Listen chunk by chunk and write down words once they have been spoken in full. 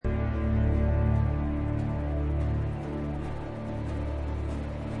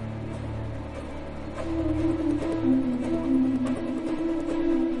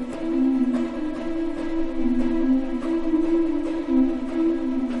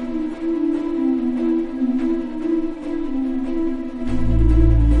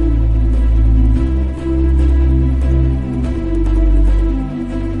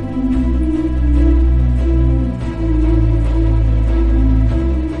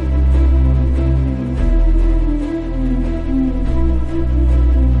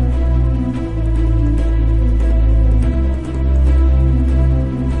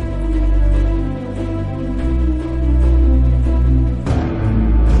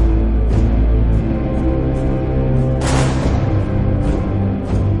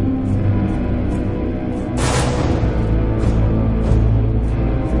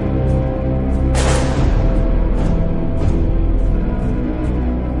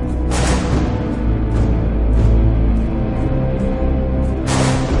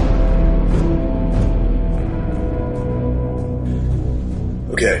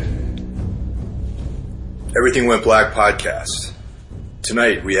Okay. Everything Went Black podcast.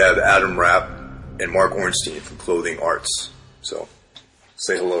 Tonight we have Adam Rapp and Mark Ornstein from Clothing Arts. So,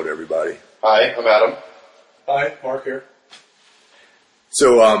 say hello to everybody. Hi, I'm Adam. Hi, Mark here.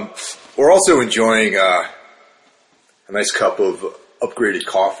 So, we're also enjoying a nice cup of upgraded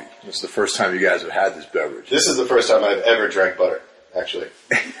coffee. This is the first time you guys have had this beverage. This is the first time I've ever drank butter, actually.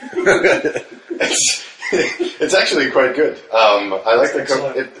 It's actually quite good. I like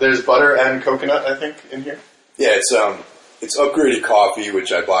the there's butter and coconut, I think, in here. Yeah, it's upgraded coffee,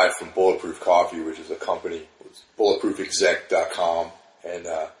 which I buy from Bulletproof Coffee, which is a company. It's bulletproofexec.com, and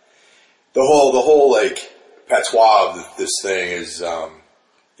the whole like patois of this thing is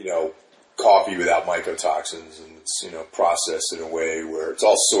coffee without mycotoxins, and it's processed in a way where it's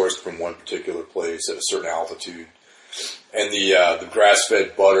all sourced from one particular place at a certain altitude, and the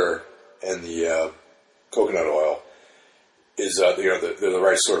grass-fed butter and the coconut oil is they're the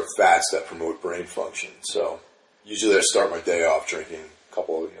right sort of fats that promote brain function. So usually I start my day off drinking a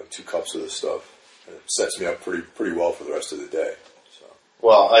couple of 2 cups of this stuff, and it sets me up pretty well for the rest of the day. So.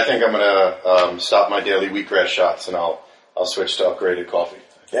 Well, I think I'm gonna stop my daily wheatgrass shots, and I'll switch to upgraded coffee.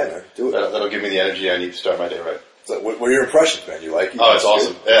 Yeah, man, do it. That'll give me the energy I need to start my day right. So what are your impressions, man? You like it? Oh, it's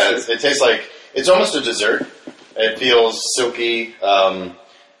awesome. Yeah, it tastes like it's almost a dessert. It feels silky.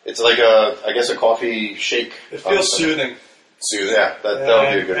 It's like a coffee shake. It feels soothing. Soothing? Yeah, that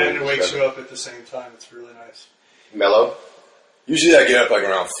would be a good way to And it wakes describe you up at the same time. It's really nice. Mellow? Usually I get up like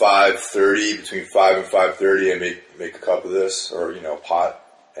around 5:30, between 5 and 5:30, and make a cup of this, or, pot,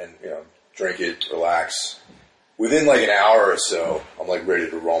 and, drink it, relax. Within like an hour or so, I'm like ready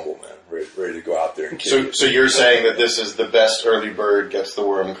to rumble, man. Ready to go out there and kick it. So you're saying that this is the best early bird gets the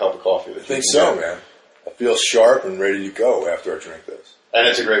worm cup of coffee? I think so, man. I feel sharp and ready to go after I drink this. And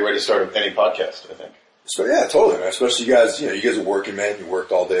it's a great way to start any podcast, I think. So yeah, totally, man. Especially you guys, you guys are working, man. You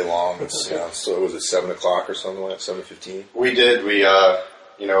worked all day long. It's, so it was at 7 o'clock or something like that, 7:15? We did. We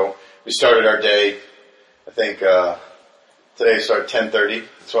started our day, I think, today started 10:30.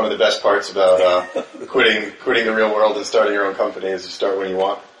 It's one of the best parts about, quitting the real world and starting your own company is to start when you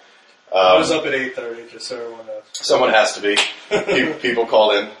want. I was up at 8:30, just so everyone knows. Someone has to be. People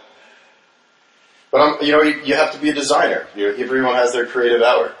call in. But you have to be a designer. Everyone has their creative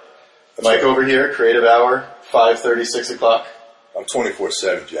hour. That's Mike right. over here, creative hour, 5:30, 6 o'clock. I'm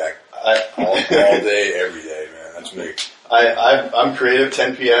 24/7, Jack. All day, every day, man. That's me. I'm creative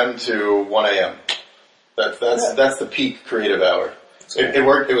 10 p.m. to 1 a.m. That's the peak creative hour. It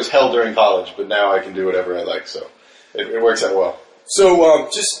worked. It was hell during college, but now I can do whatever I like. So it works out well. So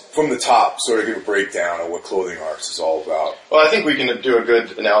just from the top, sort of give a breakdown of what Clothing Arts is all about. Well, I think we can do a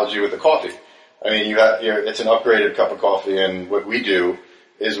good analogy with the coffee. I mean, it's an upgraded cup of coffee, and what we do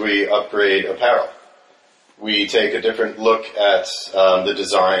is we upgrade apparel. We take a different look at the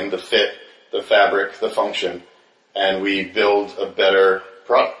design, the fit, the fabric, the function, and we build a better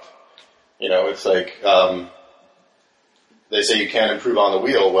product. It's like they say you can't improve on the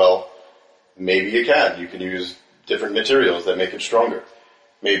wheel. Well, maybe you can. You can use different materials that make it stronger.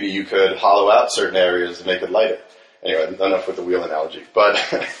 Maybe you could hollow out certain areas to make it lighter. Anyway, enough with the wheel analogy. But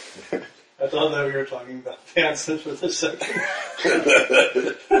I thought that we were talking about dances for a second.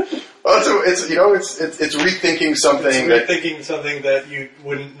 Well, it's rethinking something. It's rethinking something that you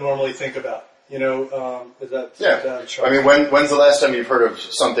wouldn't normally think about. Is that? Yeah. I mean, when's the last time you've heard of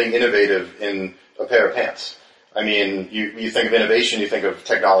something innovative in a pair of pants? I mean, you think of innovation, you think of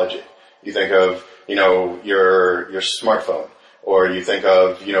technology. You think of, your smartphone, or you think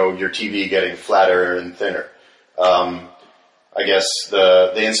of, your TV getting flatter and thinner. I guess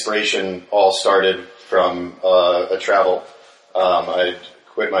the inspiration all started from a travel. I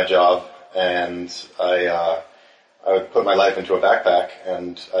quit my job and I would put my life into a backpack,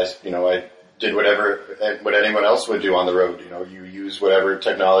 and I did what anyone else would do on the road. You use whatever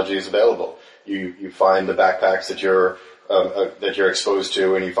technology is available. You find the backpacks that you're exposed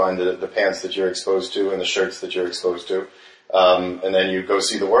to, and you find the pants that you're exposed to, and the shirts that you're exposed to, and then you go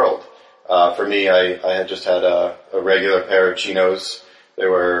see the world. For me, I had just had a regular pair of chinos. They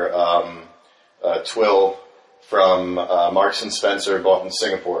were twill from Marks and Spencer, bought in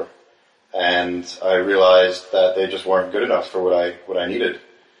Singapore, and I realized that they just weren't good enough for what I needed.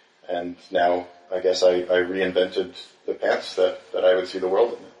 And now I guess I reinvented the pants that I would see the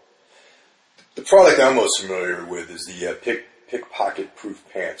world in. The product I'm most familiar with is the pickpocket proof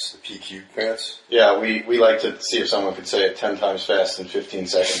pants, the PQ pants. Yeah, we like to see if someone could say it 10 times fast in 15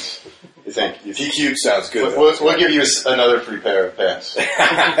 seconds. You think? PQ sounds good. We'll give you another free pair of pants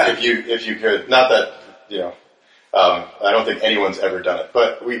if you could. Not that I don't think anyone's ever done it,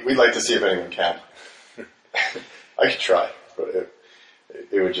 but we'd like to see if anyone can. I could try, but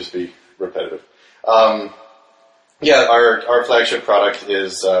it would just be repetitive. Our flagship product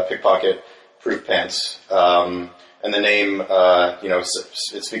is pickpocket proof pants, and the name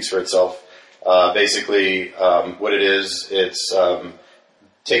it speaks for itself. Basically, what it is, it's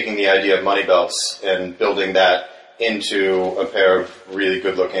taking the idea of money belts and building that into a pair of really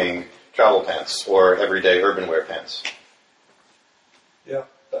good-looking travel pants or everyday urban wear pants. Yeah,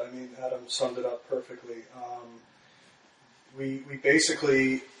 I mean, Adam summed it up perfectly. We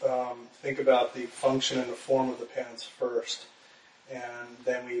basically think about the function and the form of the pants first, and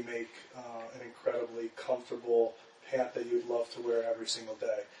then we make an incredibly comfortable pant that you'd love to wear every single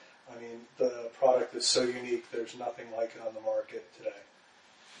day. I mean, the product is so unique, there's nothing like it on the market today.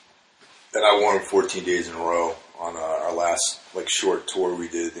 And I wore them 14 days in a row on our last short tour we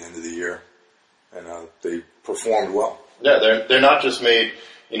did at the end of the year, and they performed well. Yeah, they're not just made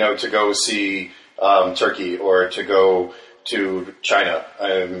to go see Turkey or to go to China.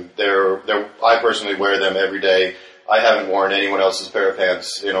 I personally wear them every day. I haven't worn anyone else's pair of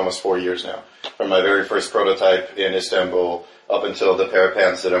pants in almost 4 years now, from my very first prototype in Istanbul up until the pair of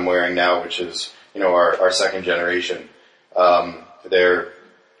pants that I'm wearing now, which is our second generation.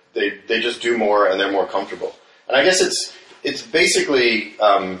 They just do more, and they're more comfortable. And I guess it's basically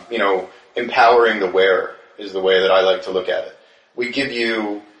empowering the wearer is the way that I like to look at it. We give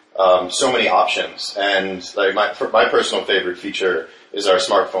you so many options, and my personal favorite feature is our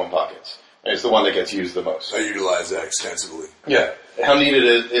smartphone pockets. And it's the one that gets used the most. I utilize that extensively. Yeah. How neat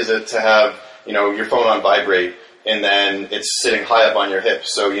is it to have your phone on vibrate, and then it's sitting high up on your hip,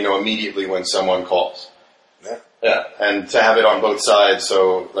 so you know immediately when someone calls. Yeah, and to have it on both sides,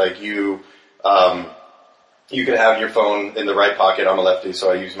 so you could have your phone in the right pocket. I'm a lefty,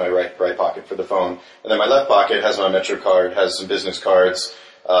 so I use my right pocket for the phone, and then my left pocket has my Metro card, has some business cards.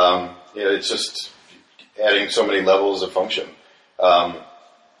 It's just adding so many levels of function.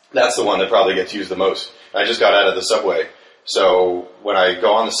 That's the one that probably gets used the most. I just got out of the subway, so when I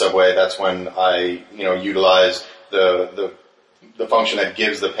go on the subway, that's when I utilize the function that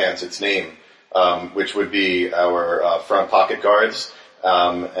gives the pants its name. Which would be our front pocket guards,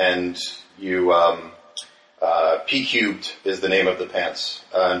 and P-Cubed is the name of the pants,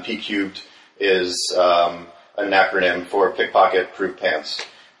 and P-Cubed is an acronym for pickpocket proof pants,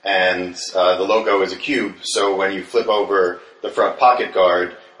 and the logo is a cube, so when you flip over the front pocket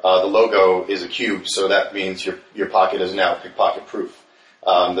guard, the logo is a cube, so that means your pocket is now pickpocket proof.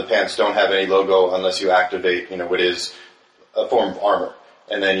 The pants don't have any logo unless you activate what is a form of armor.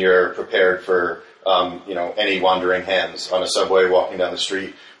 And then you're prepared for, any wandering hands on a subway walking down the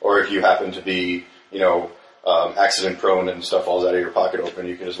street, or if you happen to be, accident prone and stuff falls out of your pocket open,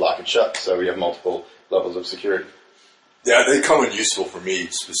 you can just lock it shut. So you have multiple levels of security. Yeah, they come in useful for me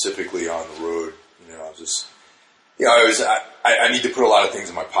specifically on the road. I need to put a lot of things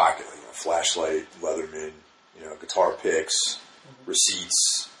in my pocket, like flashlight, Leatherman, guitar picks,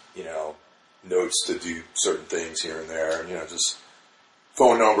 receipts, notes to do certain things here and there, just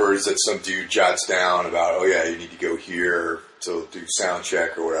phone numbers that some dude jots down about, you need to go here to do sound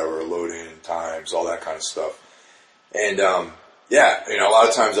check or whatever, load in times, all that kind of stuff. And, a lot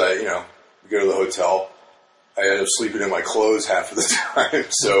of times we go to the hotel, I end up sleeping in my clothes half of the time.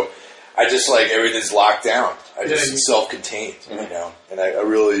 So I just everything's locked down. I just self-contained, and I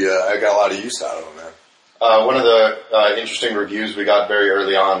really, I got a lot of use out of them, man. One of the interesting reviews we got very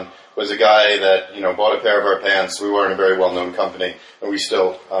early on was a guy that, bought a pair of our pants. We weren't a very well-known company, and we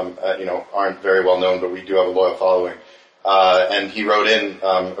still, aren't very well-known, but we do have a loyal following. And he wrote in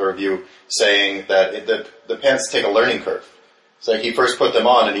a review saying that the pants take a learning curve. It's like he first put them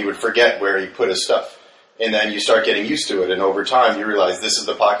on, and he would forget where he put his stuff and then you start getting used to it, and over time you realize this is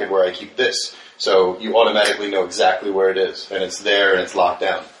the pocket where I keep this. So you automatically know exactly where it is, and it's there, and it's locked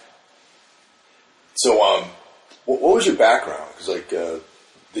down. So, what was your background? Because, like,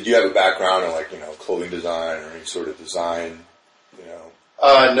 did you have a background in, like, clothing design or any sort of design,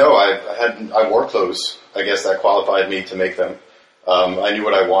 No, I wore clothes. I guess that qualified me to make them. I knew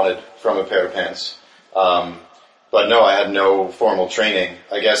what I wanted from a pair of pants. But no, I had no formal training.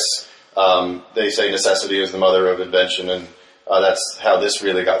 I guess they say necessity is the mother of invention, and that's how this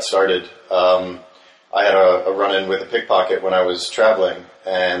really got started. I had a run-in with a pickpocket when I was traveling,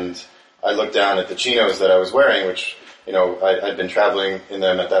 and I looked down at the chinos that I was wearing, which, I'd been traveling in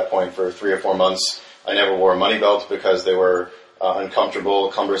them at that point for 3 or 4 months. I never wore a money belt because they were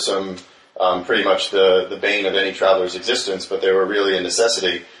uncomfortable, cumbersome, pretty much the bane of any traveler's existence, but they were really a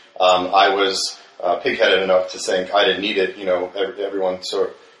necessity. I was pig-headed enough to think I didn't need it. Everyone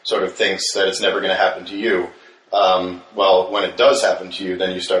sort of thinks that it's never going to happen to you. Well, when it does happen to you,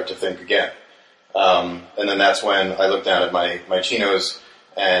 then you start to think again. And then that's when I looked down at my chinos,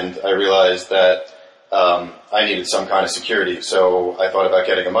 and I realized that I needed some kind of security. So I thought about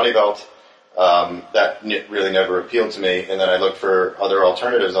getting a money belt. That really never appealed to me. And then I looked for other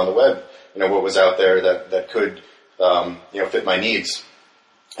alternatives on the web, what was out there that could, fit my needs.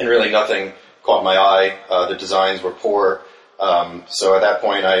 And really nothing caught my eye. The designs were poor. So at that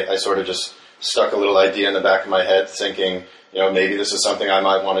point, I sort of just stuck a little idea in the back of my head thinking, maybe this is something I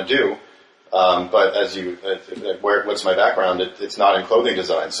might want to do. But what's my background? It's not in clothing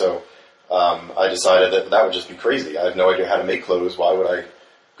design. So, I decided that would just be crazy. I have no idea how to make clothes. Why would I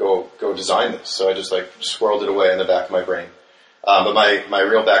go design this? So I just squirreled it away in the back of my brain. But my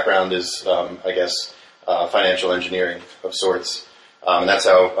real background is, financial engineering of sorts. And that's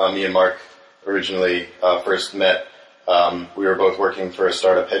how me and Mark originally first met. We were both working for a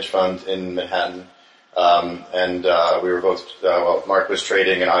startup hedge fund in Manhattan. And we were both, Mark was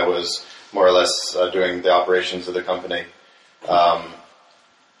trading and I was more or less doing the operations of the company.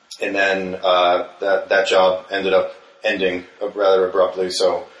 And then that job ended up ending rather abruptly,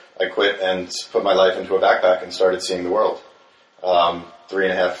 so I quit and put my life into a backpack and started seeing the world.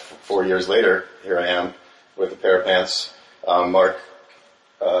 3.5, 4 years later, here I am with a pair of pants. Mark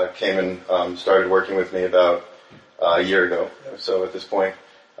came and started working with me about a year ago, so at this point.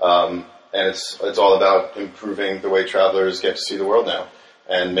 And it's all about improving the way travelers get to see the world now,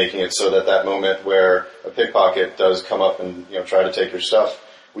 and making it so that moment where a pickpocket does come up and try to take your stuff,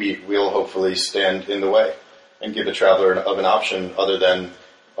 we'll hopefully stand in the way and give the traveler an option other than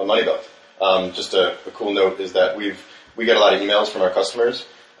a money belt. Just a cool note is that we get a lot of emails from our customers,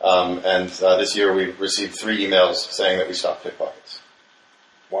 and this year we received 3 emails saying that we stopped pickpockets.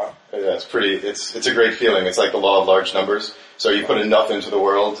 Wow. Yeah, it's a great feeling. It's like the law of large numbers. So you put enough into the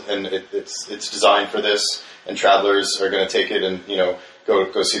world, and it's designed for this, and travelers are going to take it and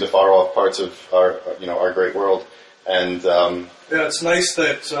go see the far off parts of our great world. And it's nice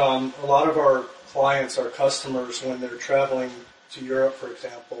that a lot of our clients, our customers, when they're traveling to Europe, for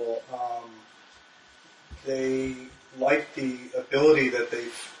example, they like the ability that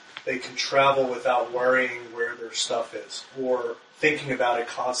they can travel without worrying where their stuff is or thinking about it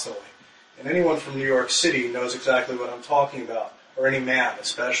constantly. And anyone from New York City knows exactly what I'm talking about, or any man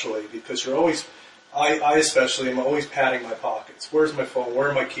especially, because you're always, I especially am always patting my pockets. Where's my phone? Where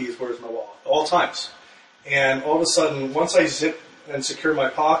are my keys? Where's my wallet? All times. And all of a sudden, once I zip and secure my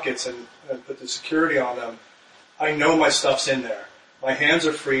pockets and put the security on them, I know my stuff's in there. My hands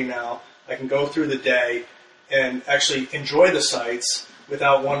are free now. I can go through the day and actually enjoy the sights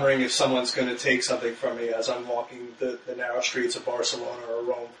without wondering if someone's going to take something from me as I'm walking the narrow streets of Barcelona or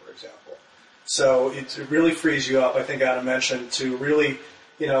Rome, for example. So it really frees you up, I think Adam mentioned, to really,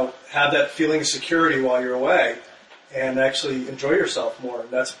 have that feeling of security while you're away and actually enjoy yourself more. And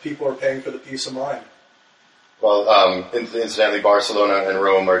that's what people are paying for, the peace of mind. Well, incidentally, Barcelona and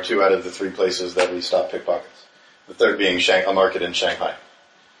Rome are 2 out of the 3 places that we stop pickpockets. The third being a market in Shanghai.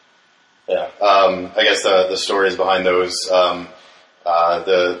 Yeah. I guess the stories behind those,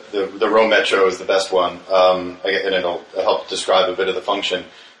 the Rome Metro is the best one, and it'll help describe a bit of the function.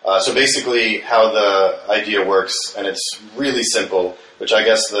 So basically, how the idea works, and it's really simple, which I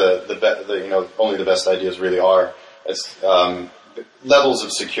guess only the best ideas really are. It's levels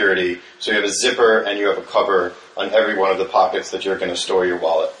of security. So you have a zipper and you have a cover on every one of the pockets that you're going to store your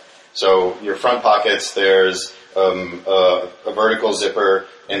wallet. So your front pockets, there's a vertical zipper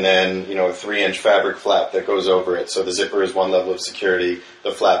and then a 3-inch fabric flap that goes over it. So the zipper is 1 level of security,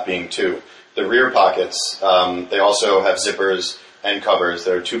 the flap being 2. The rear pockets, they also have zippers and covers.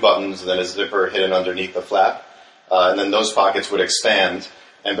 There are 2 buttons and then a zipper hidden underneath the flap. And then those pockets would expand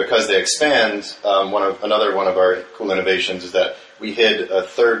And because they expand, another one of our cool innovations is that we hid a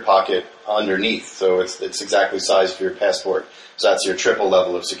third pocket underneath, so it's exactly sized for your passport. So that's your triple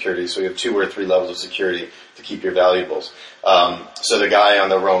level of security. So you have 2 or 3 levels of security to keep your valuables. So the guy on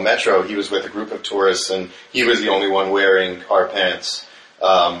the Rome Metro, he was with a group of tourists, and he was the only one wearing our pants.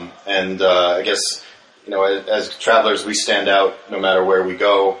 I guess, as travelers, we stand out no matter where we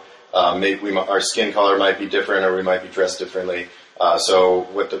go. Our skin color might be different, or we might be dressed differently. So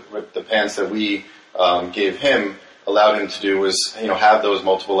what the pants that we gave him allowed him to do was, have those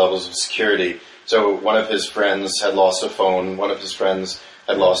multiple levels of security. So one of his friends had lost a phone, one of his friends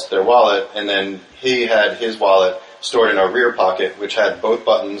had lost their wallet, and then he had his wallet stored in our rear pocket, which had both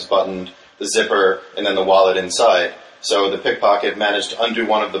buttons buttoned, the zipper, and then the wallet inside. So the pickpocket managed to undo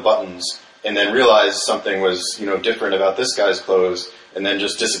one of the buttons and then realized something was, different about this guy's clothes, and then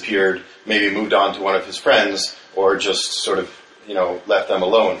just disappeared, maybe moved on to one of his friends, or just sort of, left them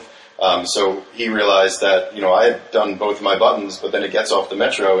alone. So he realized that, I had done both of my buttons, but then it gets off the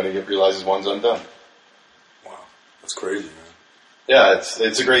Metro and it realizes one's undone. Wow, that's crazy, man. Yeah,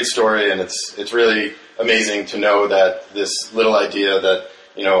 it's a great story, and it's really amazing to know that this little idea that,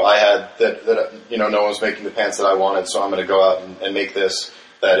 I had, that no one was making the pants that I wanted, so I'm going to go out and make this,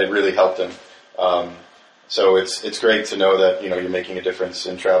 that it really helped him. So it's great to know that, you're making a difference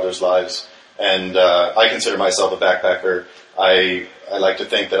in travelers' lives. And I consider myself a backpacker. I like to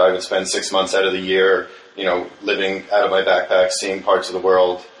think that I would spend 6 months out of the year, living out of my backpack, seeing parts of the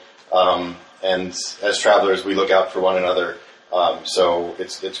world. And as travelers, we look out for one another. So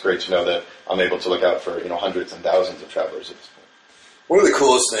it's great to know that I'm able to look out for, hundreds and thousands of travelers at this point. One of the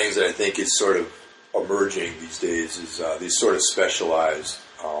coolest things that I think is sort of emerging these days is these sort of specialized,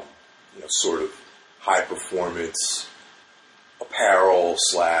 sort of high performance apparel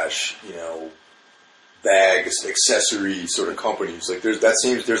 / bags, accessory sort of companies. Like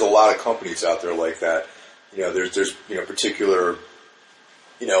there's a lot of companies out there like that. There's particular,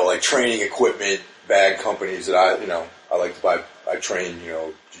 like training equipment bag companies that I like to buy. I train,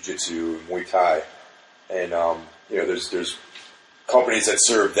 jiu-jitsu and Muay Thai. And, there's companies that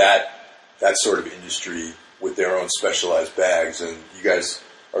serve that sort of industry with their own specialized bags, and you guys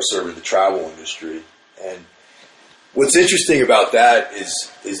are serving the travel industry. And what's interesting about that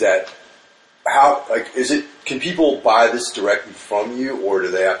is that can people buy this directly from you, or do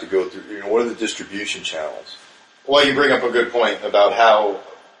they have to go through, what are the distribution channels? Well, you bring up a good point about how,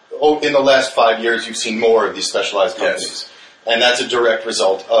 in the last 5 years, you've seen more of these specialized companies. Yes. And that's a direct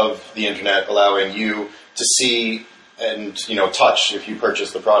result of the internet allowing you to see and, touch, if you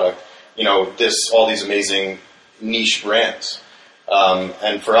purchase the product, all these amazing niche brands.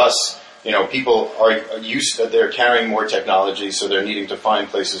 And for us, people are used to, they're carrying more technology, so they're needing to find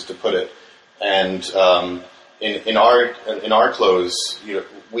places to put it. And in our clothes,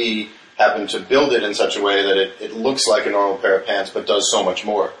 we happen to build it in such a way that it looks like a normal pair of pants, but does so much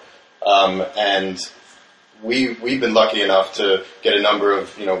more. And we've been lucky enough to get a number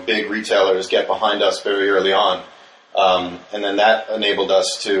of big retailers get behind us very early on, and then that enabled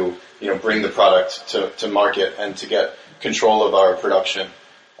us to bring the product to market and to get control of our production.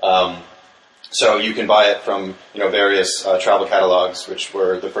 So you can buy it from various travel catalogs, which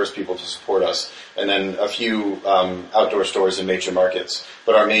were the first people to support us, and then a few outdoor stores and major markets.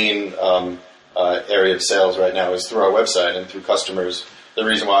 But our main area of sales right now is through our website and through customers. The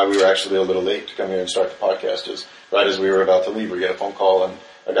reason why we were actually a little late to come here and start the podcast is right as we were about to leave, we get a phone call and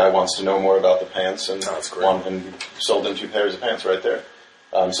a guy wants to know more about the pants, and we sold them 2 pairs of pants right there.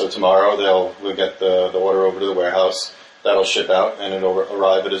 So tomorrow we'll get the order over to the warehouse. That'll ship out and it'll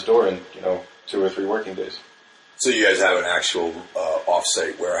arrive at his door in 2 or 3 working days. So you guys have an actual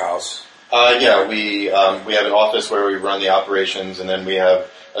off-site warehouse? Yeah, we have an office where we run the operations, and then we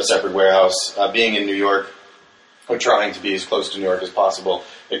have a separate warehouse. Being in New York, we're trying to be as close to New York as possible.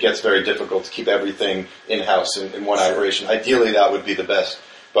 It gets very difficult to keep everything in-house in one operation. Ideally, that would be the best,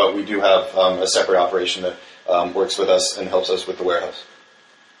 but we do have a separate operation that works with us and helps us with the warehouse.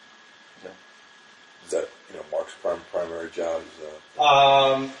 Yeah. Is that Mark's primary job?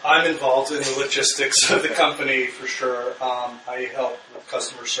 I'm involved in the logistics of the company for sure. I help with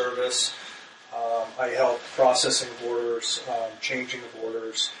customer service. I help processing of orders, changing of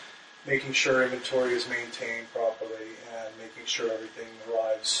orders, making sure inventory is maintained properly, and making sure everything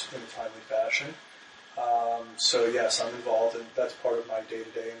arrives in a timely fashion. So yes, I'm involved, and that's part of my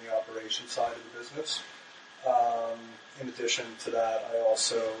day-to-day in the operation side of the business. In addition to that, I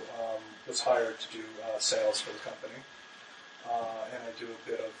also was hired to do sales for the company. And I do a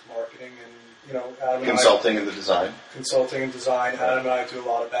bit of marketing and, Adam Consulting and the design. Consulting and design. Adam and I do a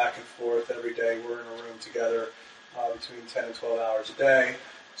lot of back and forth every day. We're in a room together between 10 and 12 hours a day.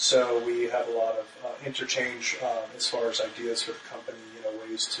 So we have a lot of interchange as far as ideas for the company,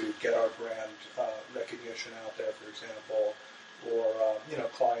 ways to get our brand recognition out there, for example, or,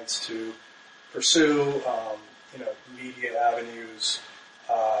 clients to pursue, media avenues,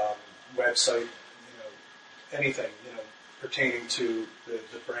 website, anything, pertaining to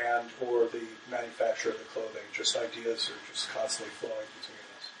the brand or the manufacturer of the clothing. Just ideas are just constantly flowing between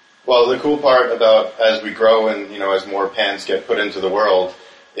us. Well, the cool part about as we grow and, as more pants get put into the world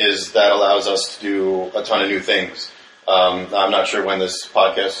is that allows us to do a ton of new things. I'm not sure when this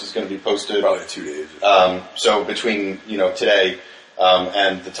podcast is going to be posted. Probably 2 days. So between, today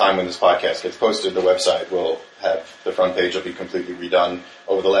and the time when this podcast gets posted, the website will have, the front page will be completely redone.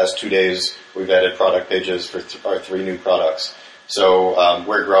 Over the last 2 days, we've added product pages for our 3 new products. So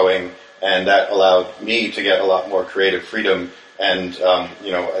we're growing, and that allowed me to get a lot more creative freedom. And,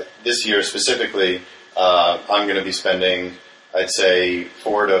 this year specifically, I'm going to be spending, I'd say,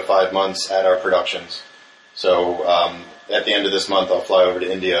 4 to 5 months at our productions. So at the end of this month, I'll fly over to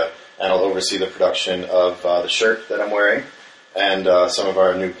India, and I'll oversee the production of the shirt that I'm wearing and some of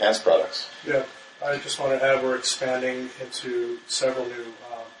our new pants products. Yeah, I just want to add we're expanding into several new,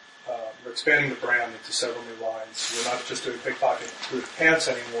 we're expanding the brand into several new lines. We're not just doing pickpocket-proof pants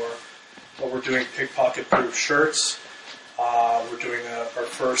anymore, but we're doing pickpocket-proof shirts. We're doing our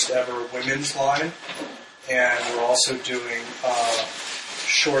first ever women's line, and we're also doing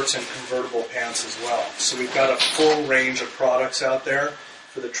shorts and convertible pants as well. So we've got a full range of products out there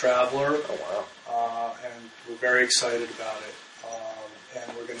for the traveler. Oh, wow. And we're very excited about it.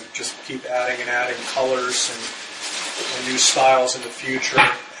 And we're going to just keep adding colors and new styles in the future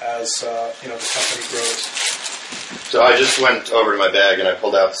as the company grows. So I just went over to my bag and I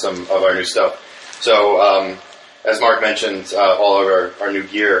pulled out some of our new stuff. So as Mark mentioned, all of our new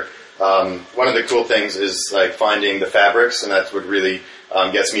gear. One of the cool things is like finding the fabrics, and that's what really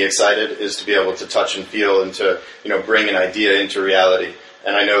gets me excited, is to be able to touch and feel and to bring an idea into reality.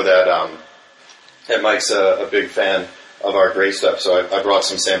 And I know that Mike's a big fan of our gray stuff, so I brought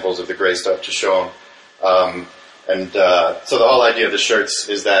some samples of the gray stuff to show him. So the whole idea of the shirts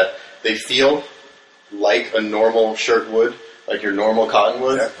is that they feel like a normal shirt would, like your normal cotton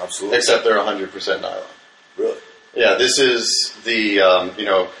would, yeah, absolutely. Except they're 100% nylon. Really? Yeah, this is the,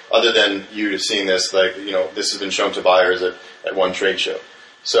 other than you seeing this, this has been shown to buyers at one trade show.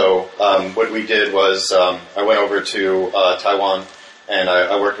 So what we did was I went over to Taiwan, and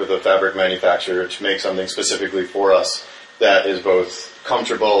I worked with a fabric manufacturer to make something specifically for us that is both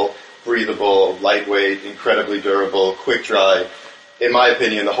comfortable, breathable, lightweight, incredibly durable, quick dry. In my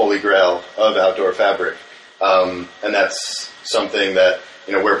opinion, the holy grail of outdoor fabric. And that's something that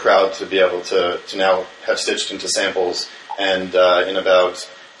we're proud to be able to now have stitched into samples, and in about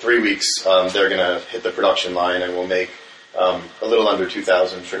 3 weeks they're going to hit the production line, and we'll make a little under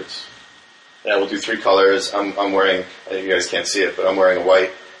 2,000 shirts. Yeah, we'll do 3 colors. I'm wearing, you guys can't see it, but I'm wearing a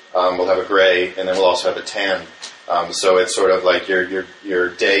white. We'll have a gray, and then we'll also have a tan. So it's sort of like your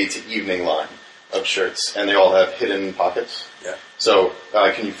day to evening line of shirts, and they all have hidden pockets. Yeah. So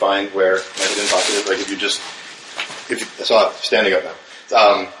can you find where my hidden pocket is? Like so standing up now.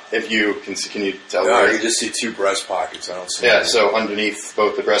 If you can you tell? No, you just see 2 breast pockets. I don't see. Yeah, so underneath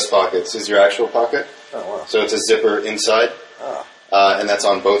both the breast pockets is your actual pocket. Oh, wow. So it's a zipper inside, and that's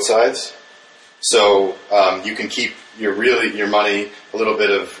on both sides. So you can keep your money, a little bit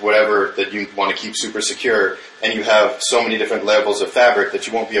of whatever that you want to keep super secure, and you have so many different levels of fabric that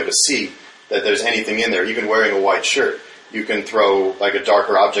you won't be able to see that there's anything in there. Even wearing a white shirt, you can throw like a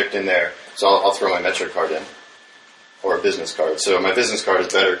darker object in there. So I'll throw my Metric card in. Or a business card. So my business card is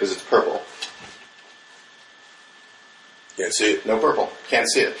better because it's purple. Can't see it. No purple. Can't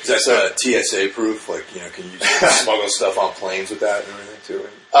see it. Is that TSA proof? Like, can you smuggle stuff on planes with that and everything too?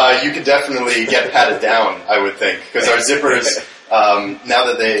 You could definitely get patted down, I would think, because our zippers, now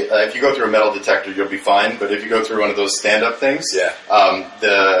that if you go through a metal detector, you'll be fine. But if you go through one of those stand-up things, yeah.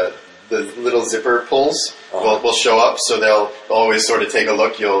 The little zipper pulls will show up, so they'll always sort of take a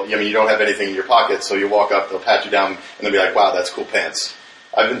look. You don't have anything in your pocket, so you walk up, they'll pat you down, and they'll be like, "Wow, that's cool pants."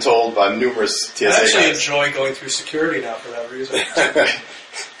 I've been told by numerous TSA guys. I actually enjoy going through security now for that reason.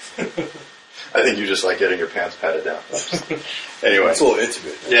 I think you just like getting your pants patted down. Anyway, it's a little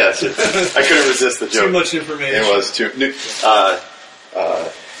intimate. Yeah, I couldn't resist the joke. Too much information. It was too.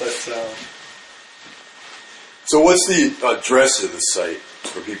 So what's the address of the site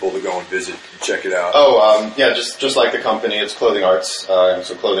for people to go and visit and check it out? Just like the company, it's Clothing Arts, so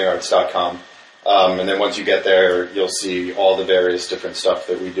clothingarts.com. And then once you get there, you'll see all the various different stuff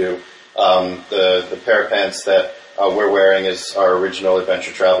that we do. The pair of pants that we're wearing is our original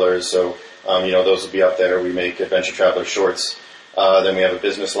Adventure Travelers, so Those will be up there. We make Adventure Traveler shorts. Then we have a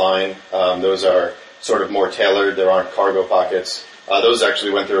business line. Those are sort of more tailored. There aren't cargo pockets. Those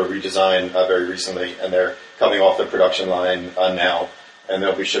actually went through a redesign very recently, and they're coming off the production line now, and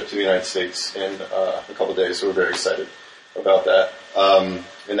they'll be shipped to the United States in a couple of days. So we're very excited about that.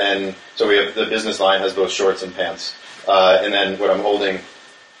 And then, so we have the business line has both shorts and pants. And then what I'm holding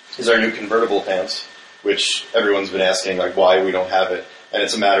is our new convertible pants, which everyone's been asking, like, why we don't have it. And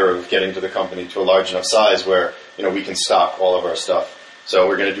it's a matter of getting to the company to a large enough size where, we can stock all of our stuff. So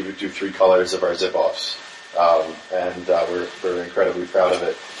we're going to do 3 colors of our zip-offs. And we're incredibly proud of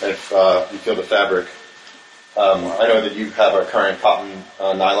it. And if you feel the fabric, I know that you have our current cotton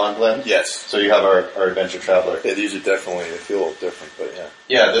nylon blend. Yes. So you have our Adventure Traveler. Yeah, these are definitely, they feel a little different, but yeah.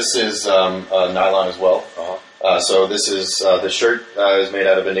 Yeah, this is nylon as well. Uh-huh. So this is, the shirt is made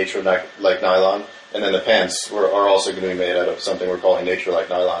out of a nature-like nylon, and then the pants are also going to be made out of something we're calling nature-like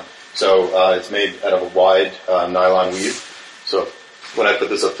nylon. So it's made out of a wide nylon weave. So when I put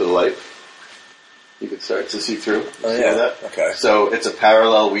this up to the light, you can start to see through. Oh, yeah. See that? Okay. So it's a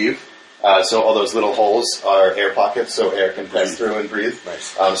parallel weave. So all those little holes are air pockets, so air can pass through and breathe. Nice.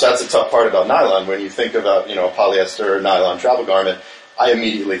 So that's the tough part about nylon. When you think about, a polyester or nylon travel garment, I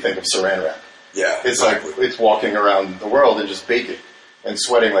immediately think of saran wrap. Yeah. It's like, it's walking around the world and just baking and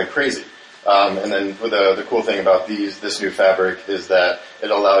sweating like crazy. And then the cool thing about this new fabric is that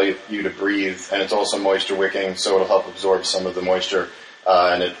it'll allow you to breathe, and it's also moisture wicking, so it'll help absorb some of the moisture,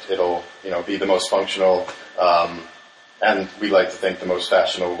 and it'll be the most functional, and we like to think the most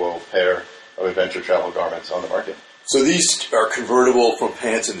fashionable pair of adventure travel garments on the market. So these are convertible from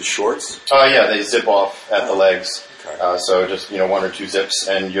pants into shorts? Yeah, they zip off at the legs. Okay. So just, 1 or 2 zips,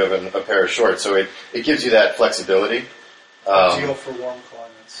 and you have a pair of shorts. So it gives you that flexibility. Ideal for warm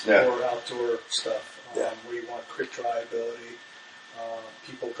climates Yeah. or outdoor stuff. Yeah. Where you want quick dry ability.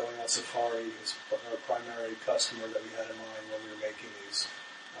 People going on safari is our primary customer that we had in mind when we were making these.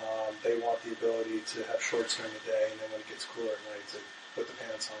 They want the ability to have shorts during the day, and then when it gets cooler at night to put the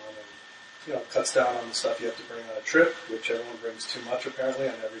pants on, and cuts down on the stuff you have to bring on a trip, which everyone brings too much apparently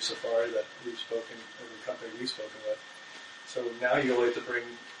on every safari that every company we've spoken with. So now you'll have to bring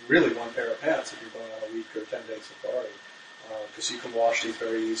really 1 pair of pants if you're going on a week or 10-day safari, because you can wash these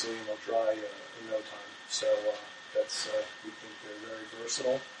very easily and they'll dry in no time. So we think they're very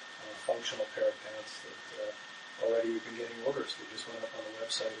versatile, functional pair of pants that already we've been getting orders. They just went up on the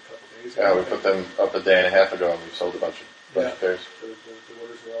website a couple of days ago. Yeah, we put them up a day and a half ago, and we've sold a bunch of pairs. The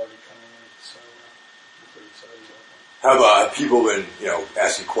orders are already coming in, so we're pretty excited about that. How about, have people been,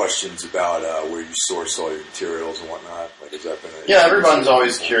 asking questions about where you source all your materials and whatnot? Like, has that been Yeah, everyone's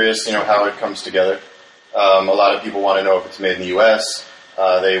always curious, how it comes together. A lot of people want to know if it's made in the U.S.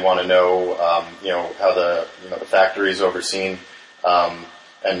 They want to know, how the factory is overseen.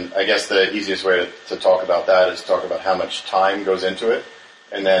 And I guess the easiest way to talk about that is talk about how much time goes into it,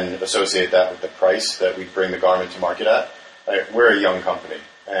 and then associate that with the price that we bring the garment to market at. We're a young company,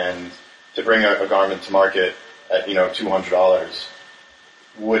 and to bring a garment to market at $200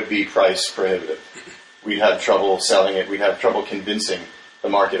 would be price prohibitive. We'd have trouble selling it. We'd have trouble convincing the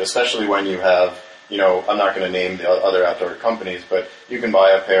market, especially when you have, I'm not going to name the other outdoor companies, but you can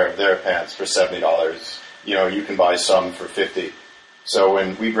buy a pair of their pants for $70. You can buy some for $50. So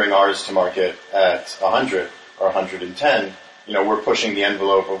when we bring ours to market at $100 or $110, we're pushing the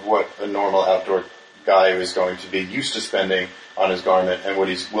envelope of what a normal outdoor guy is going to be used to spending on his garment and what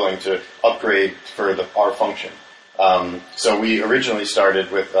he's willing to upgrade for our function. So we originally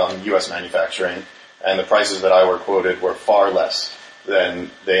started with U.S. manufacturing, and the prices that I were quoted were far less than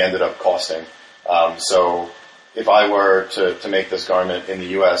they ended up costing. So if I were to make this garment in the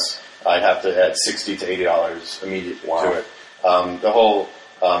U.S., I'd have to add $60 to $80 immediately to it. The whole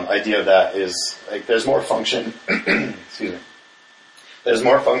idea of that is, like, there's more function. Excuse me. There's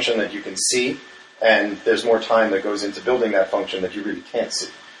more function that you can see, and there's more time that goes into building that function that you really can't see.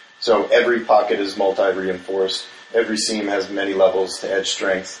 So every pocket is multi-reinforced. Every seam has many levels to edge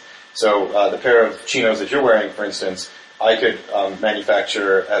strength. So the pair of chinos that you're wearing, for instance, I could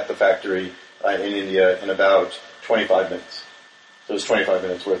manufacture at the factory in India in about 25 minutes. So there's 25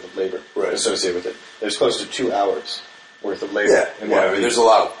 minutes worth of labor associated with it. There's close to 2 hours worth of labor. There's a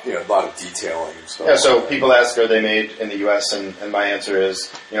lot of detailing and stuff. Yeah, so people ask, are they made in the U.S.? And my answer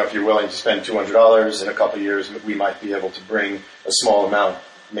is, if you're willing to spend $200 in a couple of years, we might be able to bring a small amount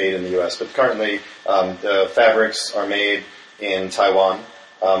made in the U.S. But currently, the fabrics are made in Taiwan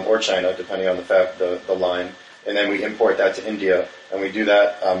or China, depending on the line. And then we import that to India. And we do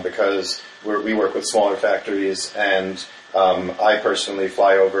that because we work with smaller factories, and I personally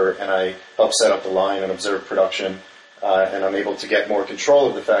fly over and I help set up the line and observe production. and I'm able to get more control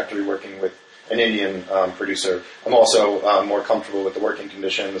of the factory working with an Indian producer. I'm also more comfortable with the working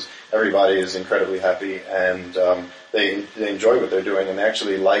conditions. Everybody is incredibly happy, and they enjoy what they're doing, and they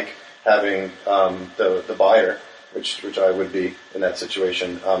actually like having the buyer, which I would be in that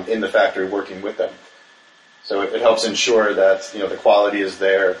situation, in the factory working with them. So it helps ensure that the quality is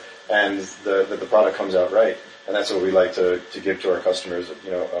there and that the product comes out right, and that's what we like to give to our customers.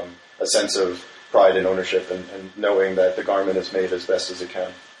 A sense of pride and ownership, and knowing that the garment is made as best as it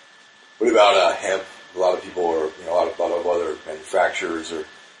can. What about hemp? A lot of people are, a lot of other manufacturers are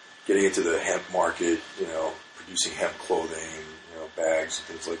getting into the hemp market. Producing hemp clothing, bags and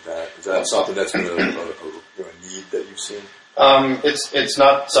things like that. Is that something that's been a need that you've seen? It's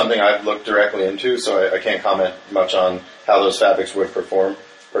not something I've looked directly into, so I can't comment much on how those fabrics would perform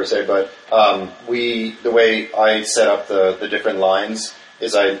per se. But the way I set up the different lines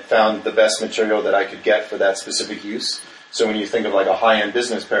is I found the best material that I could get for that specific use. So when you think of like a high-end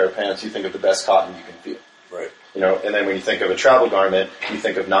business pair of pants, you think of the best cotton you can feel. Right. And then when you think of a travel garment, you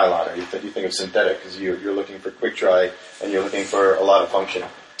think of nylon, or you think of synthetic, because you're looking for quick dry and you're looking for a lot of function.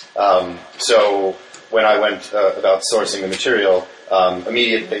 So when I went about sourcing the material,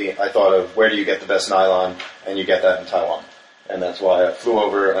 immediately I thought of where do you get the best nylon, and you get that in Taiwan. And that's why I flew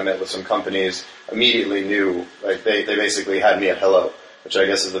over, I met with some companies, immediately knew, like they basically had me at hello, which I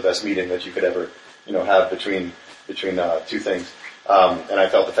guess is the best meeting that you could ever, have between two things. And I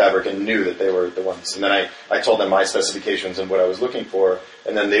felt the fabric and knew that they were the ones. And then I told them my specifications and what I was looking for,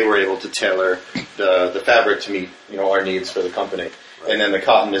 and then they were able to tailor the fabric to meet, our needs for the company. Right. And then the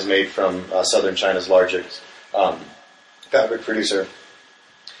cotton is made from southern China's largest fabric producer.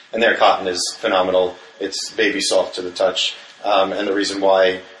 And their cotton is phenomenal. It's baby soft to the touch. And the reason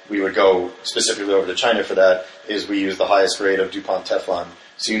why we would go specifically over to China for that is we use the highest grade of DuPont Teflon.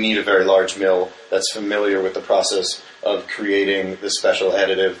 So you need a very large mill that's familiar with the process of creating this special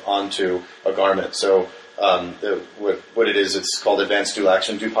additive onto a garment. So what it is, it's called Advanced Dual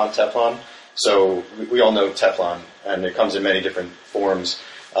Action DuPont Teflon. So we all know Teflon, and it comes in many different forms.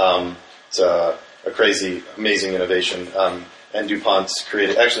 It's a crazy, amazing innovation. And DuPont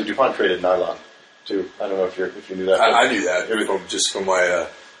created nylon too. I don't know if you knew that. I knew that from my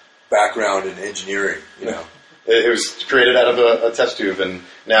background in engineering. It was created out of a test tube, and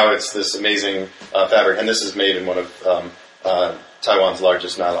now it's this amazing fabric. And this is made in one of Taiwan's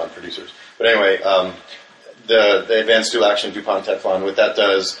largest nylon producers. But anyway, the Advanced Dual Action DuPont Teflon, what that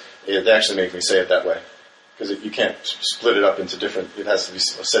does, it actually makes me say it that way, because you can't split it up into different. It has to be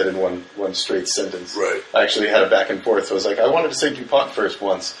said in one straight sentence. Right. I actually had a back and forth. So I was like, I wanted to say DuPont first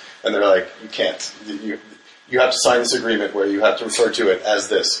once, and they're like, you can't. You have to sign this agreement where you have to refer to it as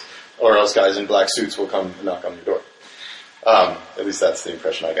this, or else guys in black suits will come and knock on your door. At least that's the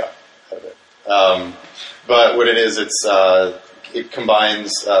impression I got out of it. But what it is, it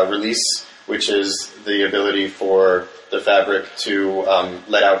combines release, which is the ability for the fabric to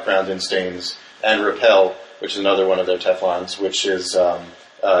let out ground-in stains, and repel, which is another one of their Teflons, which is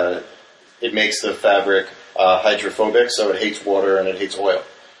it makes the fabric hydrophobic, so it hates water and it hates oil.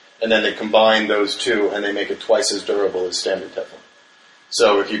 And then they combine those two, and they make it twice as durable as standard Teflon.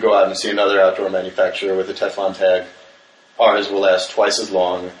 So if you go out and see another outdoor manufacturer with a Teflon tag, ours will last twice as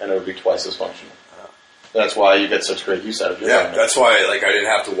long, and it will be twice as functional. That's why you get such great use out of your garment. That's why I didn't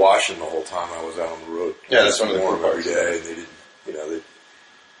have to wash them the whole time I was out on the road. Yeah, that's one of the cool every parts. day. And they didn't,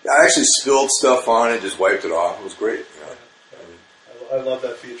 I actually spilled stuff on it, just wiped it off. It was great. I love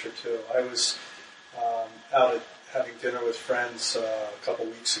that feature too. I was out at having dinner with friends a couple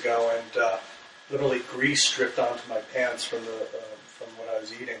weeks ago, and literally grease dripped onto my pants from what I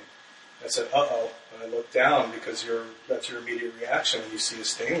was eating. I said, "Uh-oh," and I looked down because that's your immediate reaction when you see a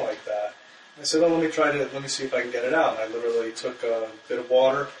stain like that. I said, "Well, let me see if I can get it out." And I literally took a bit of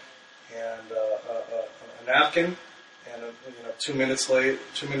water and a napkin, and 2 minutes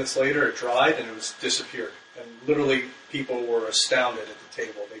later it dried and it was disappeared. And literally people were astounded at the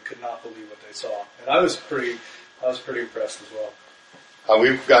table. They could not believe what they saw. And I was pretty impressed as well.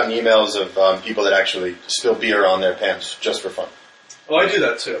 We've gotten emails of people that actually spill beer on their pants just for fun. Oh, I do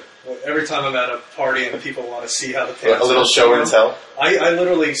that too. Every time I'm at a party and people want to see how the pants a little show and tell. I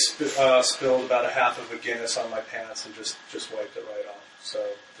literally spilled about a half of a Guinness on my pants and just wiped it right off. So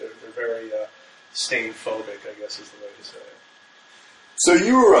they're very stain phobic, I guess is the way to say it. So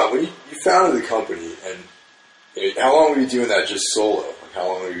you were when you founded the company, and how long were you doing that just solo? How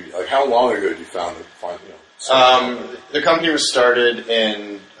long ago did you found it? The company was started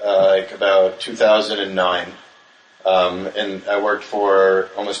in about 2009. And I worked for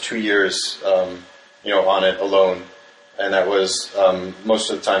almost 2 years, on it alone. and that was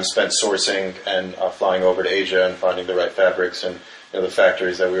most of the time spent sourcing and flying over to Asia and finding the right fabrics and the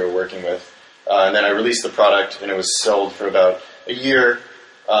factories that we were working with. And then I released the product, and it was sold for about a year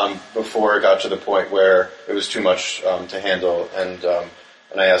before it got to the point where it was too much to handle.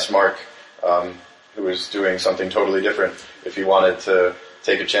 And I asked Mark, who was doing something totally different, if he wanted to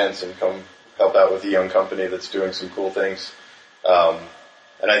take a chance and come help out with a young company that's doing some cool things.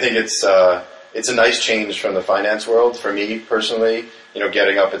 And I think it's a nice change from the finance world for me personally.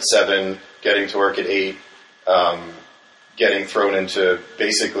 Getting up at 7, getting to work at 8, getting thrown into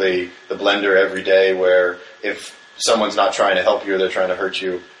basically the blender every day, where if someone's not trying to help you or they're trying to hurt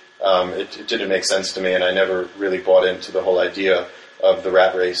you, it didn't make sense to me, and I never really bought into the whole idea of the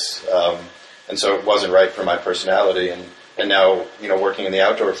rat race. And so it wasn't right for my personality. And now, working in the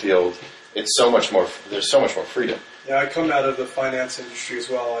outdoor field, there's so much more freedom. Yeah, I come out of the finance industry as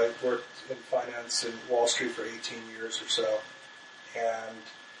well. I worked in finance in Wall Street for 18 years or so. And,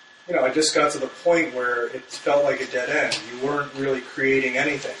 I just got to the point where it felt like a dead end. You weren't really creating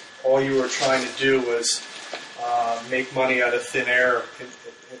anything. All you were trying to do was make money out of thin air,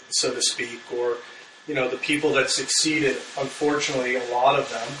 so to speak, or, the people that succeeded, unfortunately, a lot of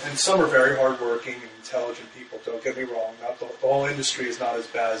them, and some are very hardworking and intelligent people, don't get me wrong. Not the whole industry is not as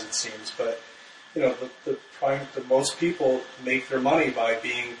bad as it seems, but, the most people make their money by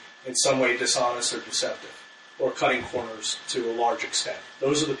being in some way dishonest or deceptive, or cutting corners to a large extent.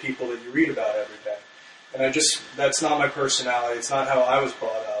 Those are the people that you read about every day. And that's not my personality. It's not how I was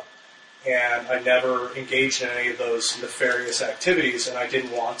brought up. And I never engaged in any of those nefarious activities, and I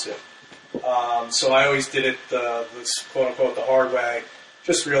didn't want to. So I always did it, this quote-unquote, the hard way.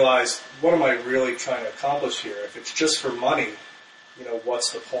 Just realized, what am I really trying to accomplish here? If it's just for money, what's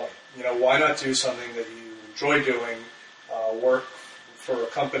the point? Why not do something that you enjoy doing, work for a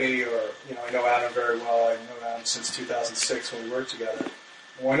company, or, I know Adam very well. I know Adam since 2006 when we worked together.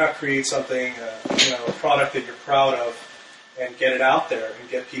 Why not create something, a product that you're proud of, and get it out there and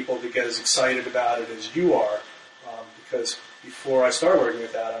get people to get as excited about it as you are? Because before I started working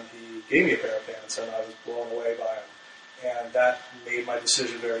with Adam, he gave me a pair of pants, and I was blown away by them. And that made my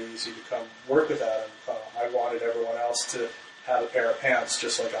decision very easy to come work with Adam. I wanted everyone else to have a pair of pants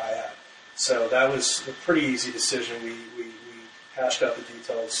just like I had. So that was a pretty easy decision. We hashed out the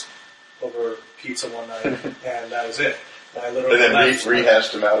details over pizza one night, and that was it. And then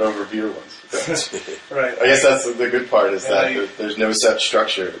rehashed them out over beer once. Right. I guess that's the good part, is that there's no set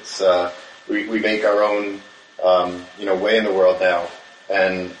structure. It's we make our own way in the world now,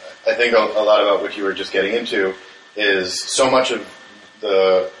 and I think a lot about what you were just getting into is so much of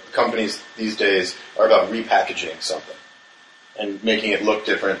the companies these days are about repackaging something and making it look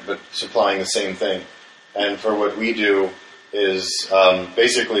different, but supplying the same thing. And for what we do is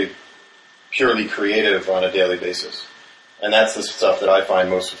basically purely creative on a daily basis. And that's the stuff that I find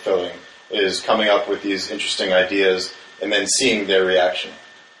most fulfilling, is coming up with these interesting ideas and then seeing their reaction.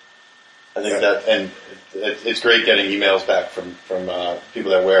 I think that, and it's great getting emails back from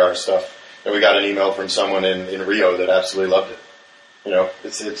people that wear our stuff. And we got an email from someone in Rio that absolutely loved it.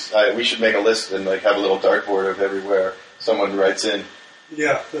 We should make a list and have a little dartboard of everywhere someone writes in.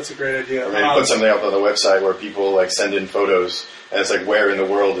 Yeah, that's a great idea. Or maybe put something up on the website where people send in photos, and it's where in the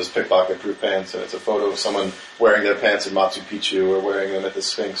world is pickpocket-proof pants, and it's a photo of someone wearing their pants in Machu Picchu or wearing them at the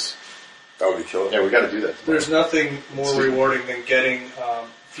Sphinx. That would be killer. Yeah, we got to do that. There's nothing more rewarding than getting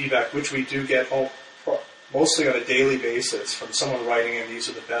feedback, which we do get mostly on a daily basis, from someone writing in, these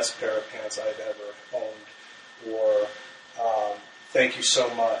are the best pair of pants I've ever owned, or thank you so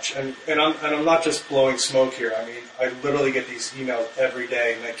much. And I'm not just blowing smoke here. I mean, I literally get these emails every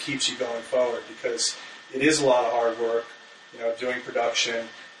day, and that keeps you going forward, because it is a lot of hard work, doing production,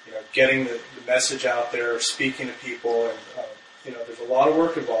 getting the message out there, speaking to people, and there's a lot of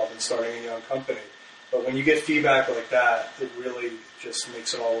work involved in starting a young company. But when you get feedback like that, it really just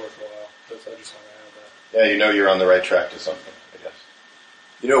makes it all worthwhile. I just want to add that. Yeah, you're on the right track to something, I guess.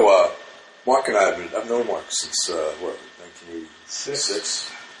 Mark and I've known Mark since 1986.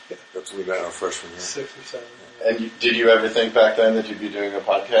 Yeah. That's when we met our freshman year. 6 or 7. Yeah. And did you ever think back then that you'd be doing a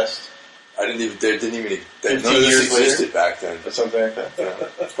podcast? They didn't even, none of 15 this years later? existed back then. Or something like that? Yeah,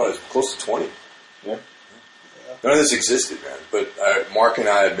 it's probably close to 20. Yeah. None of this existed, man. But Mark and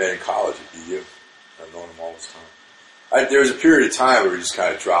I had met in college at BU. I've known him all this time. There was a period of time where we just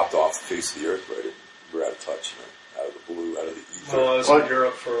kind of dropped off the face of the earth, right? We were out of touch, out of the blue, out of the ether. Well, I was in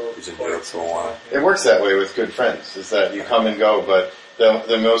Europe for a while. It works that way with good friends, is that you come and go, but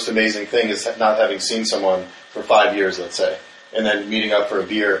the most amazing thing is not having seen someone for 5 years, let's say, and then meeting up for a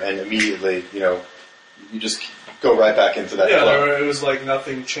beer, and immediately, you just go right back into that club. It was like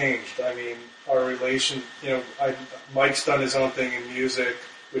nothing changed. I mean, our relation, Mike's done his own thing in music,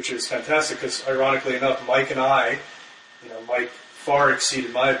 which is fantastic because, ironically enough, Mike and I, Mike far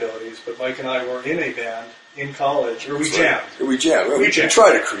exceeded my abilities, but Mike and I were in a band in college, or we jammed. We jammed. We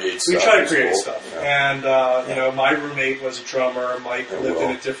try to create stuff. We try to create stuff. Yeah. And, my roommate was a drummer. Mike lived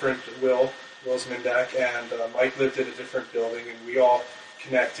in a different, Will's Mindak, and Mike lived in a different building, and we all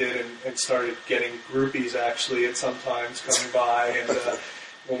connected and started getting groupies, actually, at sometimes coming by, and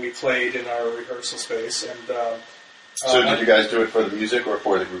when we played in our rehearsal space. And so did you guys do it for the music or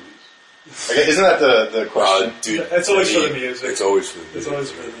for the groupies? Okay, isn't that the question? Dude, it's always for the music. It's always for the music. It's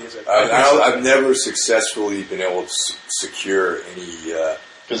always for the music. I've never successfully been able to secure any...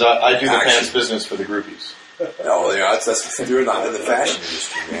 Because I do the pants business for the groupies. No, that's they're not in the fashion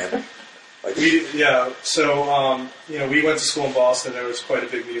industry, man. Like, we went to school in Boston. There was quite a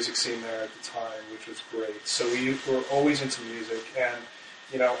big music scene there at the time, which was great. So we were always into music, and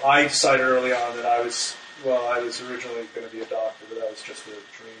I decided early on that I was originally going to be a doctor, but that was just a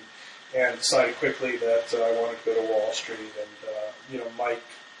dream, and decided quickly that I wanted to go to Wall Street. And Mike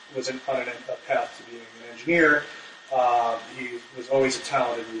was on a path to being an engineer. He was always a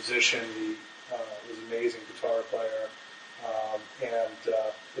talented musician. He was an amazing guitar player. And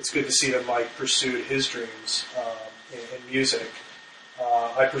it's good to see that Mike pursued his dreams in music.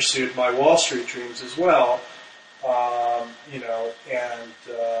 I pursued my Wall Street dreams as well,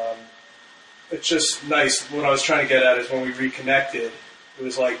 it's just nice. What I was trying to get at is when we reconnected, it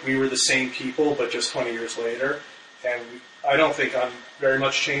was like we were the same people, but just 20 years later. And I don't think I'm very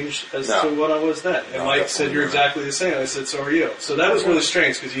much changed as to what I was then. And Mike said, "You're exactly the same." I said, "So are you." So that was really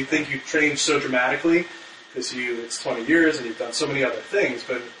strange because you think you've changed so dramatically because it's 20 years and you've done so many other things.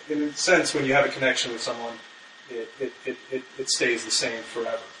 But in a sense, when you have a connection with someone, it stays the same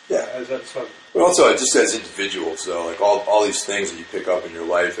forever. Yeah. That's fun. But also, just as individuals, though, like all these things that you pick up in your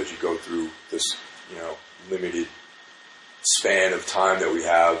life as you go through this, limited span of time that we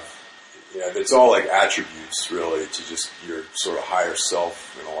have, it's all like attributes, really, to just your sort of higher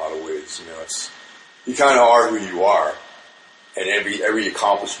self in a lot of ways. You kind of are who you are, and every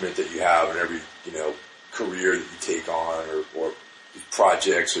accomplishment that you have, and every career that you take on, or these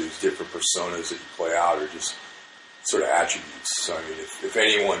projects or these different personas that you play out, are just sort of attributes. So I mean, if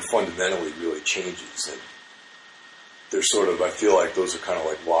anyone fundamentally really changes, then they're sort of, I feel like those are kind of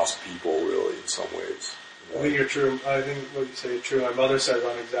like lost people, really, in some ways. I think you're true. I think what you say is true. My mother says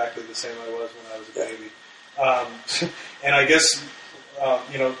I'm exactly the same I was when I was a baby. And I guess,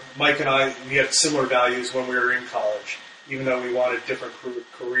 Mike and I, we had similar values when we were in college. Even though we wanted different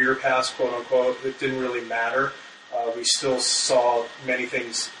career paths, quote unquote, it didn't really matter. We still saw many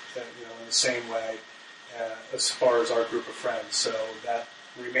things, in the same way as far as our group of friends. So that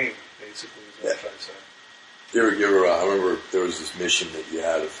remained, basically, is what I'm trying to say. I remember there was this mission that you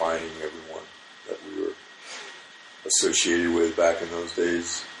had of finding everyone that we were associated with back in those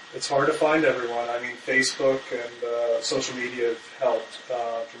days. It's hard to find everyone. I mean, Facebook and social media have helped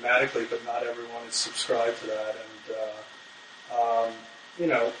dramatically, but not everyone is subscribed to that.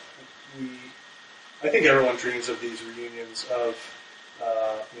 And I think everyone dreams of these reunions of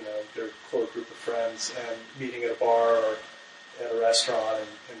their core group of friends and meeting at a bar or at a restaurant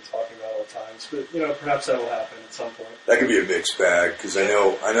and talking about old times. But perhaps that will happen at some point. That could be a mixed bag because I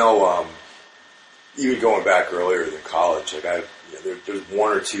know. Even going back earlier than college, like there's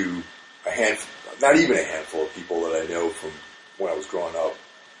one or two, not even a handful of people that I know from when I was growing up,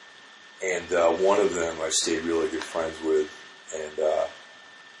 and one of them I stayed really good friends with, and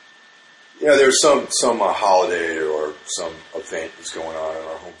there was some holiday or some event was going on in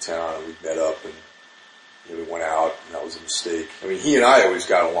our hometown, and we met up and we went out, and that was a mistake. I mean, he and I always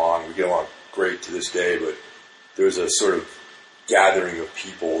got along. We get along great to this day, but there was a sort of gathering of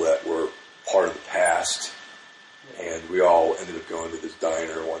people that were part of the past, and we all ended up going to this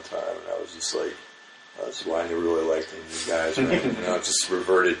diner one time, and I was just like, that's why I never really liked any of these guys. Right? It just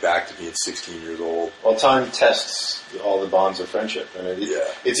reverted back to being 16 years old. Well, time tests all the bonds of friendship, and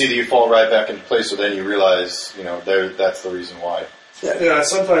it's either you fall right back into place, or then you realize, that's the reason why. Yeah,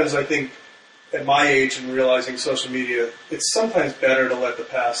 sometimes I think at my age and realizing social media, it's sometimes better to let the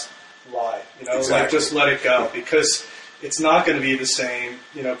past lie. Exactly. Like just let it go, because it's not going to be the same.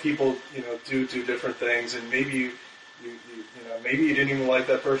 People, do different things, and maybe maybe you didn't even like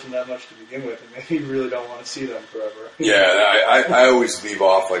that person that much to begin with, and maybe you really don't want to see them forever. Yeah, I always leave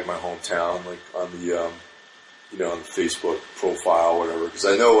off like my hometown, like on the on the Facebook profile, or whatever, because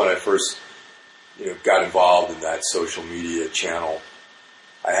I know when I first got involved in that social media channel,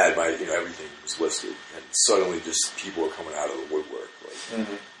 I had my everything was listed, and suddenly just people were coming out of the woodwork, like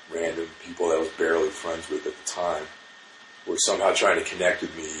random people that I was barely friends with at the time were somehow trying to connect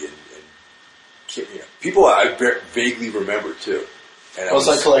with me and people I vaguely remember too. And Well, it's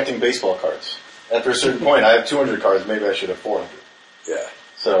like collecting baseball cards. After a certain point, I have 200 cards. Maybe I should have 400. yeah.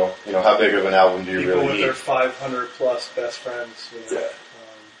 So, how big of an album do you People really with need? their 500 plus best friends. Yeah.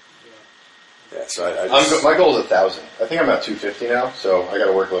 Yeah, so I My goal is 1,000. I think I'm at 250 now, so I got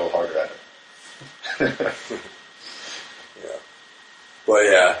to work a little harder at it.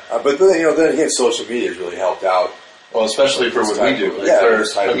 yeah. But then again, social media has really helped out. Well, especially for what we do. Like Yeah, for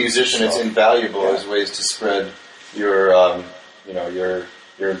this type a of musician, it's stuff. invaluable Yeah. as ways to spread your,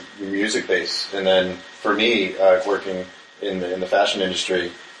 your music base. And then for me, working in the fashion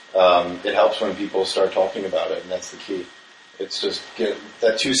industry, it helps when people start talking about it, and that's the key. It's just get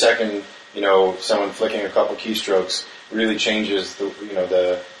that 2 second, someone flicking a couple keystrokes really changes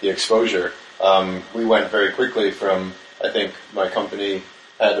the exposure. We went very quickly from, I think my company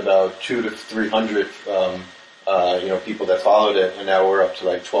had about 200 to 300, people that followed it, and now we're up to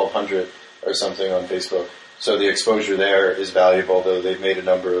like 1,200 or something on Facebook. So the exposure there is valuable, though they've made a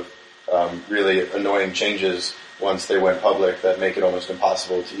number of really annoying changes once they went public that make it almost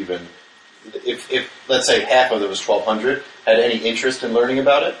impossible to even, if let's say half of those 1,200 had any interest in learning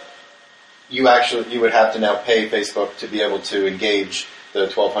about it, you would have to now pay Facebook to be able to engage the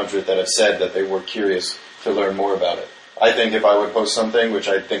 1,200 that have said that they were curious to learn more about it. I think if I would post something, which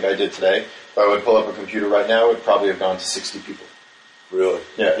I think I did today, if I would pull up a computer right now, it would probably have gone to 60 people. Really?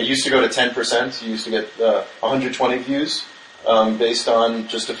 Yeah, it used to go to 10%. You used to get 120 views based on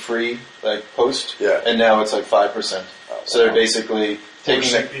just a free post, Yeah. and now it's like 5%. So they're basically taking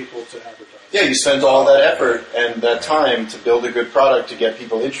Forcing that. people to advertise. Yeah, you spent all that effort and that time to build a good product to get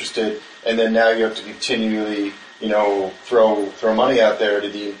people interested, and then now you have to continually, throw money out there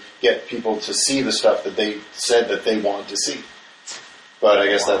to get people to see the stuff that they said that they want to see. But I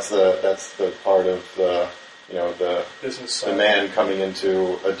guess that's the part of the Business the side. man coming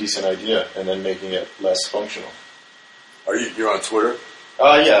into a decent idea and then making it less functional. You're on Twitter?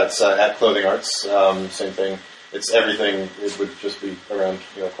 Yeah, it's at Clothing Arts. Same thing. It's everything. It would just be around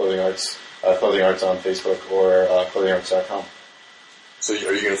Clothing Arts. Clothing Arts on Facebook or clothingarts.com. So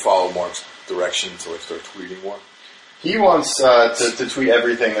are you going to follow Mark's direction to start tweeting more? He wants to tweet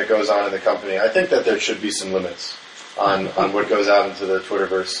everything that goes on in the company. I think that there should be some limits on what goes out into the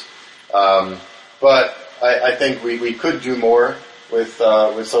Twitterverse. But I think we could do more with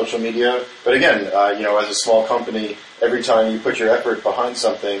social media. But again, as a small company, every time you put your effort behind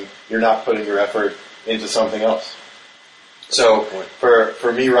something, you're not putting your effort into something else. So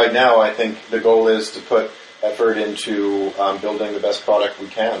for me right now, I think the goal is to put effort into building the best product we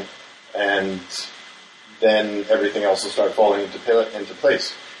can, and then everything else will start falling into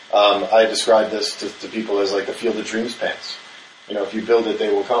place. I describe this to people as like the Field of Dreams pants. If you build it, they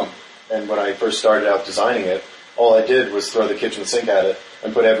will come. And when I first started out designing it, all I did was throw the kitchen sink at it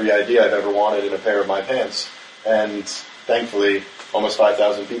and put every idea I've ever wanted in a pair of my pants. And thankfully, almost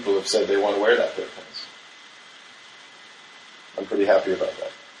 5,000 people have said they want to wear that pair of pants. I'm pretty happy about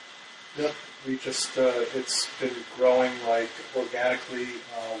that. Yep, we just, it's been growing organically.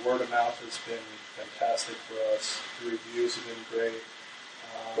 Word of mouth has been fantastic for us. The reviews have been great.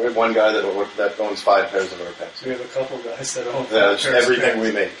 We have one guy that owns 5 pairs of our pants. We have a couple guys that own That's pairs of everything pants.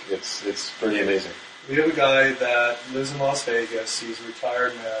 we make. It's pretty amazing. We have a guy that lives in Las Vegas. He's a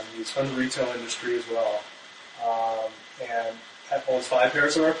retired man. He's from the retail industry as well. And owns 5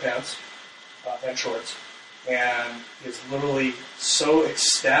 pairs of our pants and shorts. And is literally so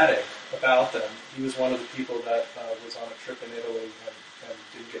ecstatic about them. He was one of the people that was on a trip in Italy and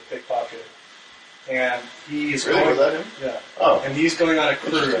didn't get pickpocketed. And he's Really? Was that him? Yeah. Oh. And he's going on a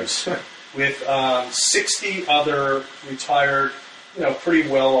cruise with 60 other retired, pretty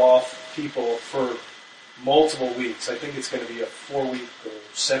well-off people for multiple weeks. I think it's going to be a 4-week or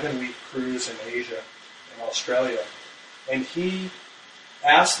 7-week cruise in Asia and Australia. And he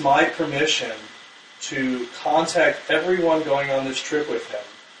asked my permission to contact everyone going on this trip with him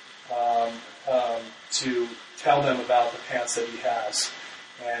to tell them about the pants that he has.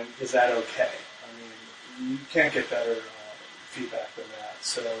 And is that okay? I mean, you can't get better feedback than that.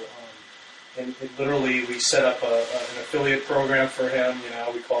 So, and literally, we set up an affiliate program for him.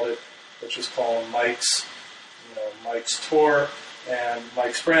 We called it, let's just call him Mike's, Mike's Tour and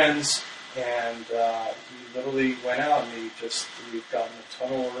Mike's Friends. And he literally went out and we've gotten a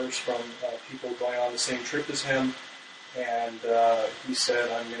ton of orders from people going on the same trip as him. And he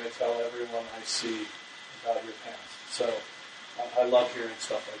said, I'm going to tell everyone I see about your pants. So I love hearing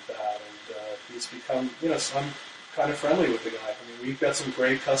stuff like that. And he's become, I'm kind of friendly with the guy. I mean, we've got some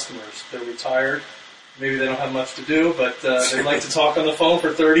great customers. They're retired. Maybe they don't have much to do, but they like to talk on the phone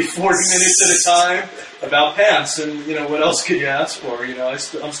for 30, 40 minutes at a time about pants. And, what else could you ask for?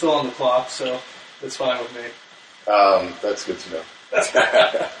 I'm still on the clock, so It's fine with me. That's good to know.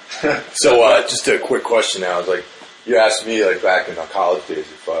 So, just a quick question now. Is like, you asked me, like, back in our college days,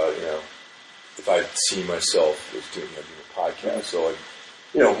 if I'd see myself as doing a podcast. So,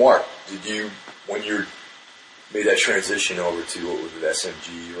 like, Mark, did you, when you made that transition over to, what was it,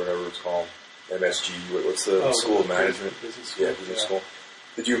 SMG or whatever it's called? MSG, what's the school of management? Business school. Yeah, business school.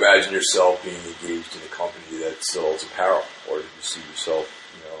 Did you imagine yourself being engaged in a company that sells apparel? Or did you see yourself,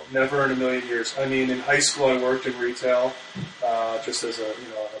 Never in a million years. I mean, in high school I worked in retail, just as a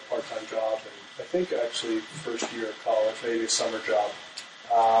part-time job, and I think actually first year of college, maybe a summer job.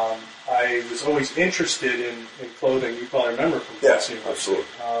 I was always interested in clothing. You probably remember from Boston University.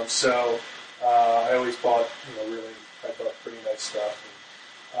 Absolutely. So I always bought, really, I thought pretty nice stuff.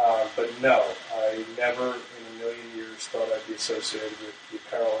 But no, I never in a million years thought I'd be associated with the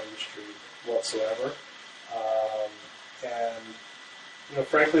apparel industry whatsoever.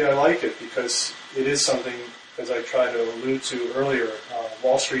 Frankly, I like it because it is something, as I tried to allude to earlier,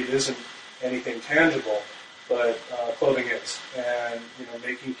 Wall Street isn't anything tangible, but clothing is. And,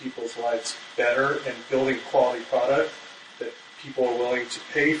 making people's lives better and building quality product that people are willing to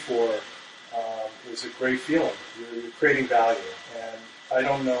pay for is a great feeling. You're creating value. And I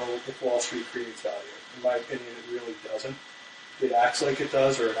don't know if Wall Street creates value. In my opinion, it really doesn't. It acts like it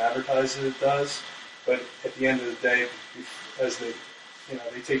does, or it advertises it does. But at the end of the day, as they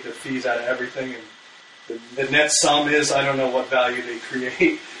take their fees out of everything, and the net sum is, I don't know what value they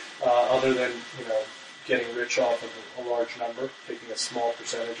create, other than, getting rich off of a large number, taking a small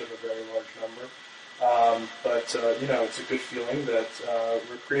percentage of a very large number. But it's a good feeling that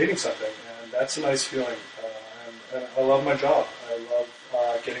we're creating something, and that's a nice feeling. And I love my job. I love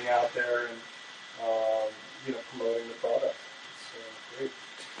getting out there and, promoting the product.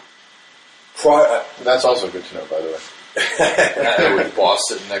 It's great. That's also good to know, by the way. with the boss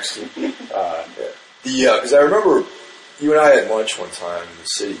sitting next to you. Because I remember you and I had lunch one time in the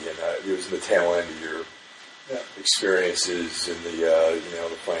city, and it was in the tail end of your experiences in the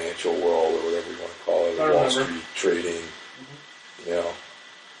the financial world, or whatever you want to call it, Wall Street trading.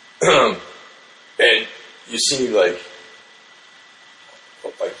 Mm-hmm. And you seemed like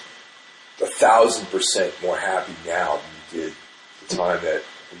 1,000% more happy now than you did the time that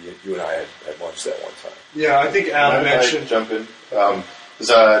you and I had lunch that one time. Yeah, I think Adam mentioned. Jump in.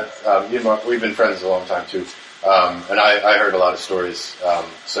 You and Mark, we've been friends a long time too, and I heard a lot of stories.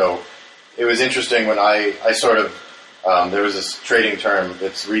 So it was interesting when I sort of there was this trading term.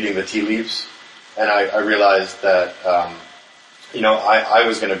 It's reading the tea leaves, and I realized that I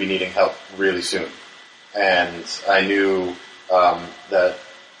was going to be needing help really soon, and I knew that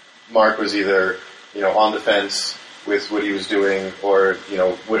Mark was either on the fence with what he was doing, or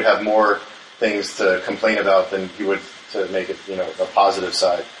would have more things to complain about than he would to make it a positive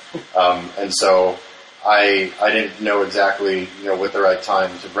side. And so I didn't know exactly what the right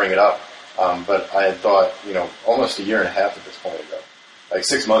time to bring it up, but I had thought almost a year and a half at this point ago, like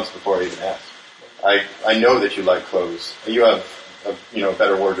 6 months before I even asked. I know that you like clothes. You have a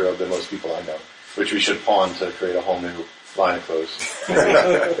better wardrobe than most people I know, which we should pawn to create a whole new line of clothes.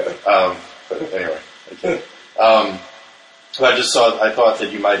 But anyway, I can't. So I thought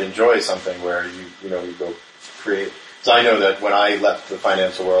that you might enjoy something where you go create. So I know that when I left the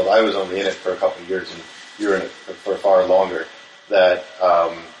financial world, I was only in it for a couple of years, and you were in it for far longer. That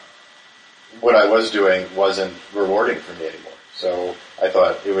what I was doing wasn't rewarding for me anymore. So I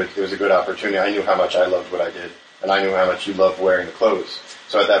thought it was a good opportunity. I knew how much I loved what I did, and I knew how much you loved wearing the clothes.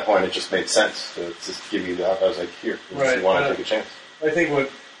 So at that point, it just made sense to give you that. I was like, here, you want to take a chance. I think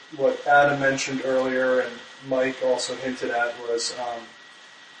what Adam mentioned earlier, and Mike also hinted at, was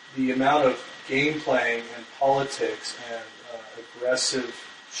the amount of game playing and politics and aggressive,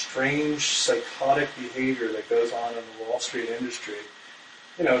 strange, psychotic behavior that goes on in the Wall Street industry.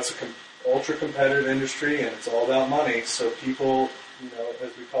 It's an ultra-competitive industry, and it's all about money. So people,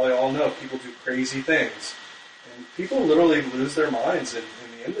 as we probably all know, people do crazy things. And people literally lose their minds in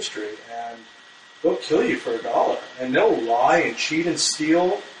the industry, and they'll kill you for $1. And they'll lie and cheat and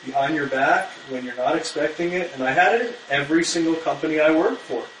steal behind your back when you're not expecting it. And I had it in every single company I worked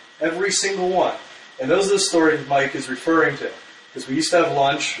for. Every single one. And those are the stories Mike is referring to. Because we used to have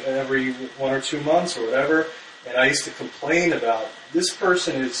lunch every 1 or 2 months or whatever, and I used to complain about this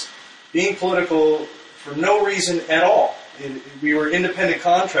person is being political for no reason at all. We were independent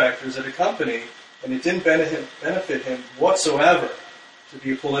contractors at a company, and it didn't benefit him whatsoever to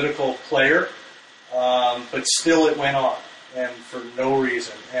be a political player, but still it went on, and for no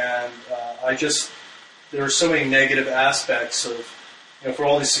reason. And there were so many negative aspects of, for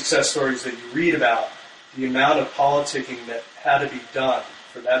all these success stories that you read about, the amount of politicking that had to be done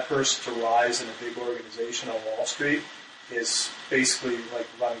for that person to rise in a big organization on Wall Street is basically like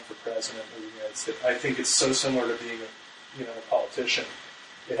running for president of the United States. I think it's so similar to being a politician.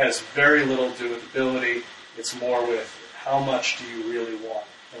 It has very little to do with ability. It's more with how much do you really want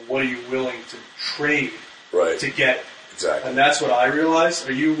and what are you willing to trade to get it. Exactly. And that's what I realized.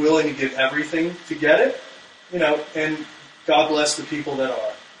 Are you willing to give everything to get it? And God bless the people that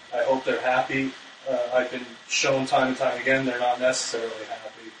are. I hope they're happy. I've been shown time and time again they're not necessarily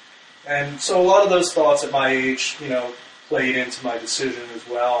happy. And so a lot of those thoughts at my age, played into my decision as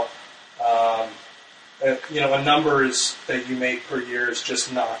well. A number that you make per year is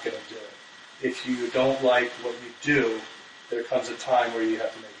just not going to do it. If you don't like what you do, there comes a time where you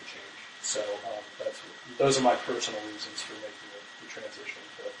have to make a change. So those are my personal reasons for making the transition,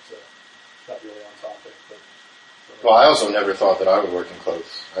 but not really on topic. Well, I also never thought that I would work in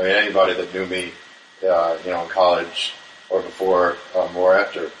clothes. I mean, anybody that knew me, in college or before or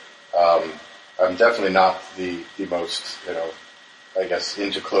after, I'm definitely not the most, I guess,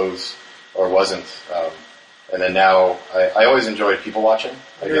 into clothes or wasn't. And then now, I always enjoyed people watching,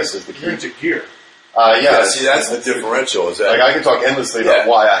 I guess is the key. You're into gear. Yeah. See, that's the differential. Is that I could talk endlessly about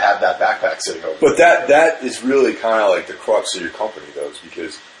why I have that backpack sitting over. But that is really kind of like the crux of your company, though, is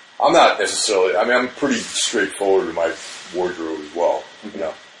because I'm not necessarily. I mean, I'm pretty straightforward in my wardrobe as well,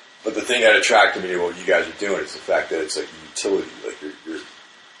 But the thing that attracted me to what you guys are doing is the fact that it's like a utility. Like you're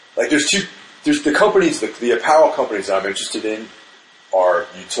like there's the companies, the apparel companies that I'm interested in are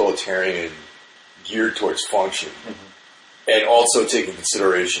utilitarian and geared towards function. And also taking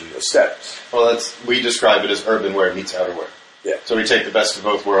consideration aesthetics. Well, we describe it as urban wear meets outerwear. Yeah. So we take the best of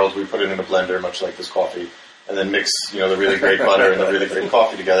both worlds, we put it in a blender, much like this coffee, and then mix, the really great butter and the really great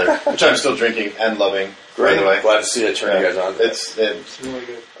coffee together, which I'm still drinking and loving. Great. By the way. Glad to see it turn you guys on. It's really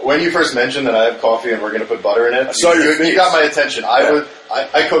good. When you first mentioned that I have coffee and we're going to put butter in it, you got my attention.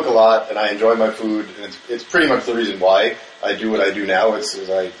 I cook a lot and I enjoy my food, and it's pretty much the reason why I do what I do now. I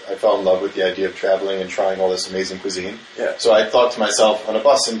fell in love with the idea of traveling and trying all this amazing cuisine. Yeah. So I thought to myself, on a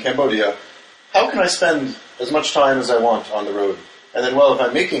bus in Cambodia, how can I spend as much time as I want on the road? And then, if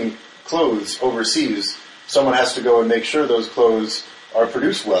I'm making clothes overseas, someone has to go and make sure those clothes are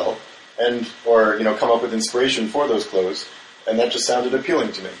produced well, or come up with inspiration for those clothes, and that just sounded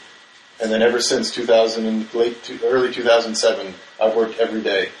appealing to me. And then ever since early 2007, I've worked every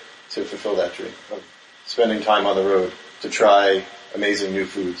day to fulfill that dream of spending time on the road to try amazing new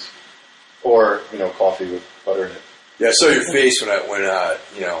foods, or coffee with butter in it. Yeah, I saw your face when I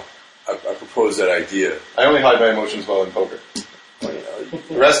proposed that idea. I only hide my emotions well in poker. The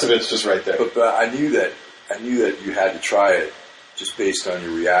rest of it's just right there. But I knew that you had to try it just based on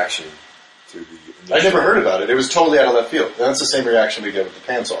your reaction to the initial. I never heard about it. It was totally out of left field. And that's the same reaction we get with the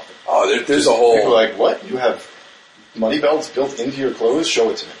pants often. Oh, there's a whole... People are like, what? You have money belts built into your clothes? Show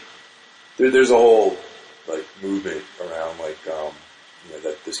it to me. There's a whole movement around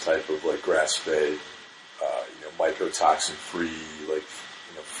that this type of grass-fed, mycotoxin-free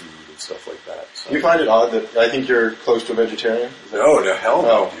food and stuff like that. So. Do you find it odd that I think you're close to a vegetarian? No, hell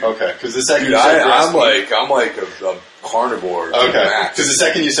no. Dude. Okay. Because the second dude, you said grass beef, I'm like a carnivore. Okay. Because the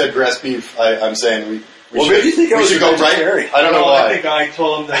second you said grass beef, I'm saying we should go right. I don't know why. I think I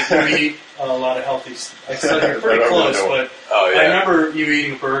told him that you eat a lot of healthy stuff. I said you're pretty close, but I remember you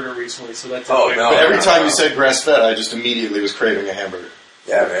eating a burger recently, so that's no. But every time you said grass fed, I just immediately was craving a hamburger.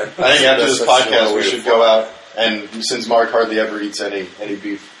 Yeah, man. I think after this podcast, we should go out. And since Mark hardly ever eats any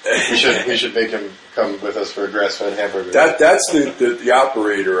beef, we should make him come with us for a grass-fed hamburger. That's the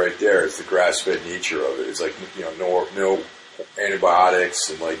operator right there. It's the grass-fed nature of it. It's no antibiotics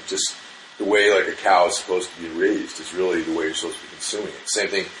and just the way a cow is supposed to be raised is really the way you're supposed to be consuming it. Same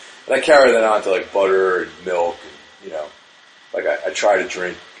thing. And I carry that on to butter and milk and I try to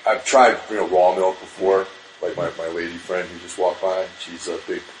drink. I've tried raw milk before. My lady friend who just walked by, she's a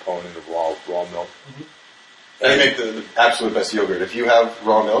big proponent of raw milk. Mm-hmm. They make the absolute best yogurt. If you have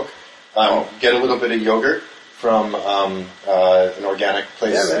raw milk, get a little bit of yogurt from an organic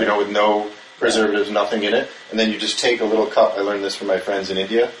place, with no preservatives, nothing in it, and then you just take a little cup. I learned this from my friends in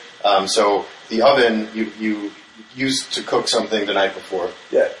India. So the oven you used to cook something the night before.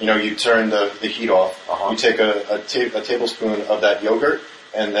 Yeah. You turn the heat off. Uh-huh. You take a tablespoon of that yogurt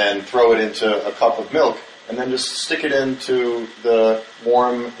and then throw it into a cup of milk, and then just stick it into the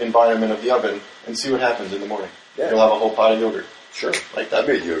warm environment of the oven and see what happens in the morning. Yeah. You'll have a whole pot of yogurt. Sure. Like that. I've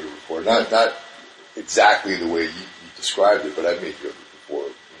made yogurt before. Not exactly the way you described it, but I've made yogurt before.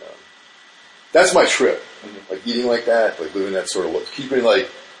 That's my trip. Mm-hmm. Eating like that, living that sort of look. Keeping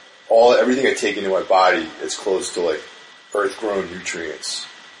everything I take into my body as close to earth-grown nutrients.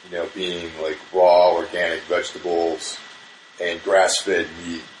 Being raw, organic vegetables and grass-fed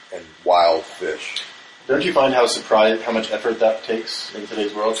meat and wild fish. Don't you find how much effort that takes in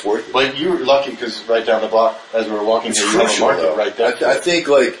today's world? It's worth it. Like, you were lucky because right down the block, as we were walking here, you have a market though. right there. I think,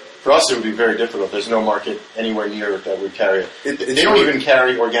 like, for us, it would be very difficult. There's no market anywhere near that would carry it. They don't true. even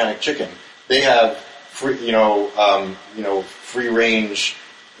carry organic chicken. They have free, free range,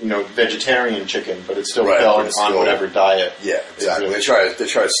 vegetarian chicken, but it's still Right, held but it's on still- whatever diet. Yeah, exactly. They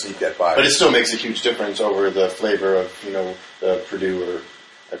try to sneak that by. But it still makes a huge difference over the flavor of, the Purdue, or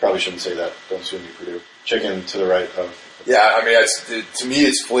I probably shouldn't say that. Don't sue me, Purdue. Chicken to the right of. Yeah, I mean, to me,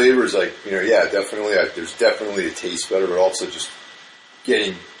 its flavors, like, definitely, there's definitely a taste better, but also just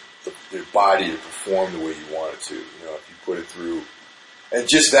getting your body to perform the way you want it to. If you put it through, and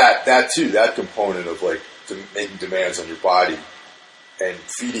just that component of, like, making demands on your body and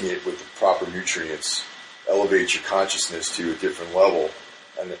feeding it with the proper nutrients elevates your consciousness to a different level,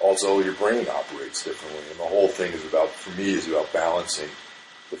 and also your brain operates differently. And the whole thing is about balancing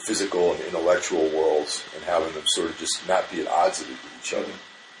the physical and intellectual worlds and having them sort of just not be at odds with each other.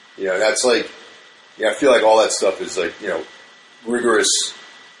 That's like, I feel like all that stuff is like, rigorous,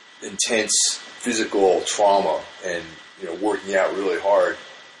 intense physical trauma and, working out really hard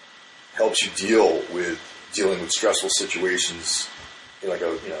helps you dealing with stressful situations in like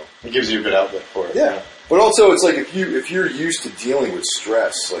It gives you a good outlet for it. Yeah. But also it's like if you're used to dealing with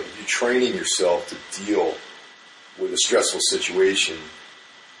stress, like if you're training yourself to deal with a stressful situation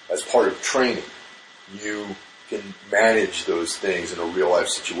as part of training, you can manage those things in a real life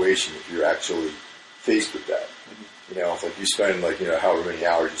situation if you're actually faced with that. If like you spend however many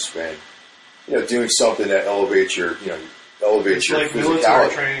hours you spend, doing something that elevates your It's your like military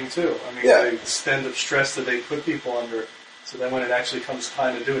physicality. training too. I mean, Yeah. the extent of stress that they put people under. So then when it actually comes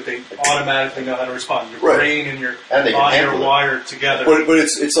time to do it, they automatically know how to respond. Your Right. brain and your And they can body are handle it. wired together. But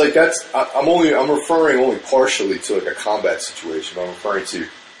it's like I'm referring only partially to like a combat situation. I'm referring to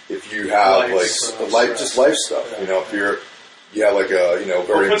if you have Life life stuff. Yeah. If you have like a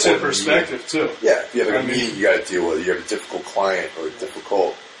very it puts it in important perspective too. meeting. Yeah, if you have like a I mean- meeting you got to deal with, you have a difficult client or a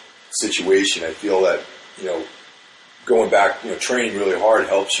difficult situation. I feel that going back, training really hard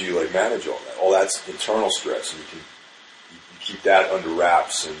helps you like manage all that. All that's internal stress, and you keep that under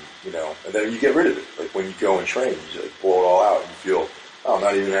wraps, and and then you get rid of it. Like when you go and train, you like blow it all out, and you feel, oh, I'm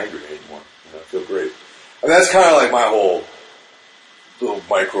not even angry anymore. I feel great. I mean, that's kind of like my whole little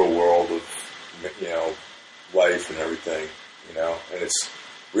micro world of life and everything. And it's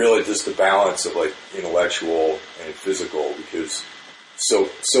really just the balance of like intellectual and physical, because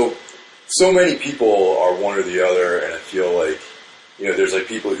so many people are one or the other, and I feel like there's like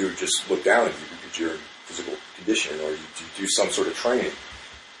people who just look down at you because you're in physical condition or you do some sort of training.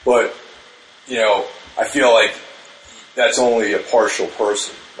 But I feel like that's only a partial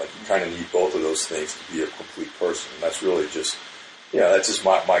person. Like you kind of need both of those things to be a complete person. And that's really just that's just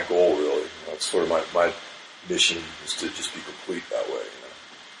my goal really. It's sort of my mission is to just be complete that way.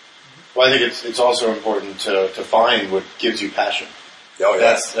 Well, I think it's also important to find what gives you passion. Oh,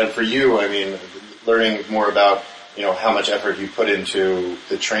 yeah. And for you, I mean, learning more about, how much effort you put into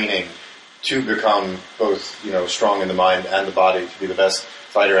the training to become both, strong in the mind and the body to be the best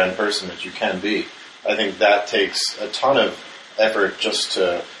fighter and person that you can be. I think that takes a ton of effort just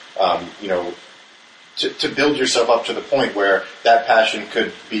to, to build yourself up to the point where that passion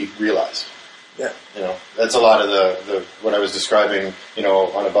could be realized. Yeah. That's a lot of the what I was describing,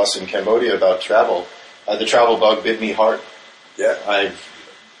 on a bus in Cambodia about travel. The travel bug bit me hard. Yeah. I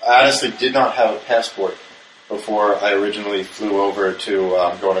honestly did not have a passport before I originally flew over to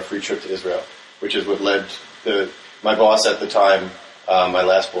go on a free trip to Israel, which is what led my boss at the time, my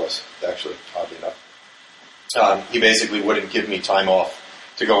last boss, actually, oddly enough. He basically wouldn't give me time off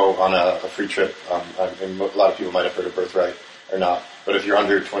to go on a free trip. And a lot of people might have heard of Birthright or not, but if you're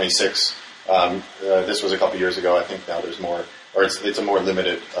under 26, this was a couple years ago. I think now there's more, or it's a more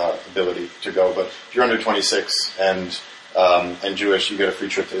limited ability to go. But if you're under 26 and Jewish, you get a free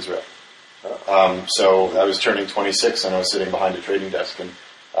trip to Israel. So I was turning 26 and I was sitting behind a trading desk, and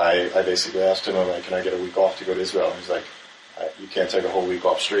I basically asked him, can I get a week off to go to Israel? And he's like, you can't take a whole week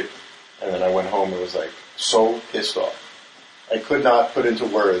off straight. And then I went home and was like so pissed off. I could not put into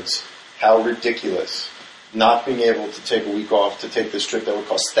words how ridiculous not being able to take a week off to take this trip that would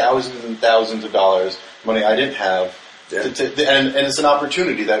cost thousands and thousands of dollars, money I didn't have, Yeah. and it's an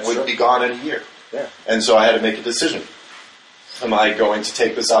opportunity that would be gone in a year. Yeah. And so I had to make a decision. Am I going to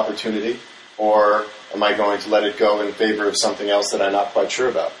take this opportunity, or am I going to let it go in favor of something else that I'm not quite sure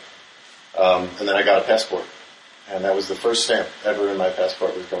about? And then I got a passport. And that was the first stamp ever in my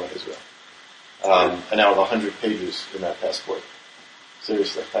passport was going to Israel. And now I have 100 pages in that passport.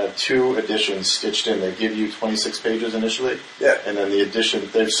 Seriously. I have 2 editions stitched in. They give you 26 pages initially. Yeah. And then the edition,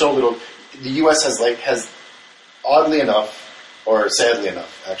 there's so little. The U.S. has oddly enough, or sadly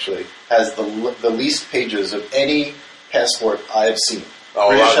enough, actually, has the least pages of any passport I have seen.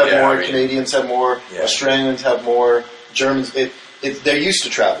 British have more, Canadians have more, Australians have more, Germans. They're used to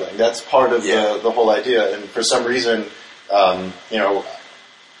traveling. That's part of the whole idea. And for some reason, I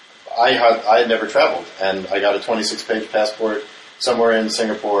had never traveled, and I got a 26-page passport somewhere in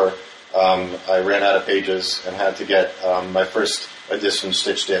Singapore. I ran out of pages and had to get my first edition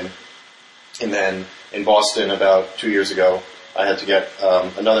stitched in. And then in Boston about 2 years ago, I had to get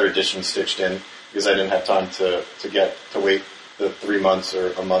another edition stitched in because I didn't have time to wait the 3 months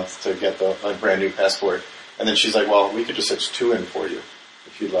or a month to get a brand new passport. And then she's like, well, we could just stitch 2 in for you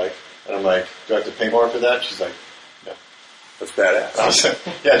if you'd like. And I'm like, do I have to pay more for that? She's like, no. That's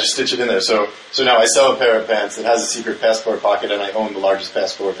badass. Yeah, just stitch it in there. So now I sell a pair of pants that has a secret passport pocket, and I own the largest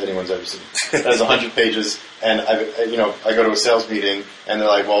passport anyone's ever seen. It has 100 pages, and I go to a sales meeting, and they're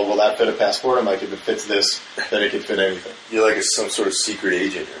like, well, will that fit a passport? I'm like, if it fits this, then it can fit anything. You're like some sort of secret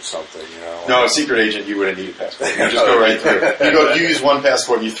agent or something, No, a secret agent, you wouldn't need a passport. You just go right through. You use one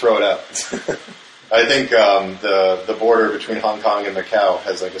passport, you throw it out. I think the border between Hong Kong and Macau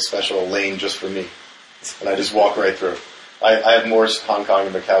has like a special lane just for me, and I just walk right through. I have more Hong Kong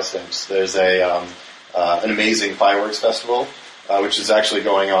and Macau stamps. There's an amazing fireworks festival, which is actually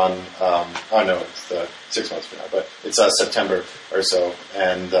going on. It's 6 months from now, but it's September or so,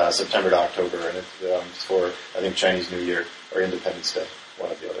 and September to October, and it's for I think Chinese New Year or Independence Day,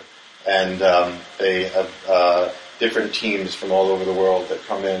 one or the other. And they have different teams from all over the world that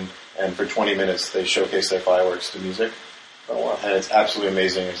come in, and for 20 minutes they showcase their fireworks to music. Oh wow! And it's absolutely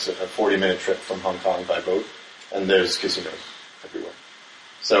amazing. It's a 40-minute trip from Hong Kong by boat. And there's casinos everywhere.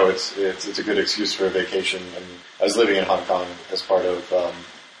 So it's a good excuse for a vacation. And I was living in Hong Kong as part of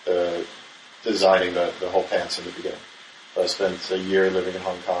designing the whole pants in the beginning. So I spent a year living in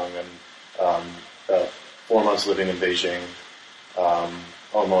Hong Kong and about 4 months living in Beijing,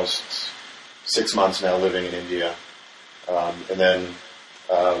 almost 6 months now living in India. And then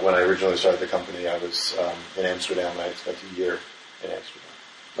when I originally started the company, I was in Amsterdam. I spent a year in Amsterdam.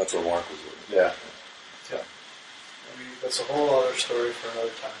 That's where Mark was living. Yeah. That's a whole other story for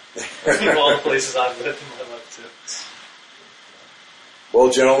another time. All the places I've lived in my life too. Well,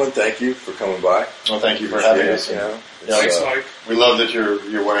 gentlemen, thank you for coming by. Well, thank you for having us. Thanks, Mike. We love that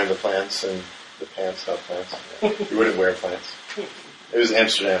you're wearing the plants and the pants, not plants. You wouldn't wear plants. It was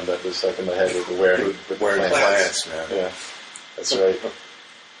Amsterdam that was stuck in my head with the wearing plants, man. Yeah, that's right.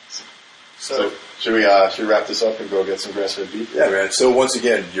 So should we wrap this up and go get some grass-fed beef? Yeah, man. So once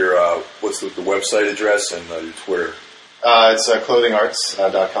again, your what's the website address and your Twitter? It's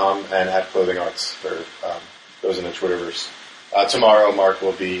clothingarts.com and @clothingarts for those in the Twitterverse. Tomorrow, Mark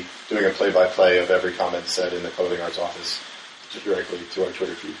will be doing a play-by-play of every comment said in the Clothing Arts office directly to our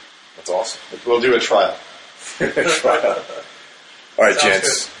Twitter feed. That's awesome. We'll do a trial. All right, Sounds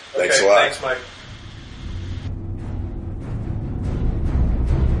gents. Good. Thanks Okay, a lot. Thanks, Mike.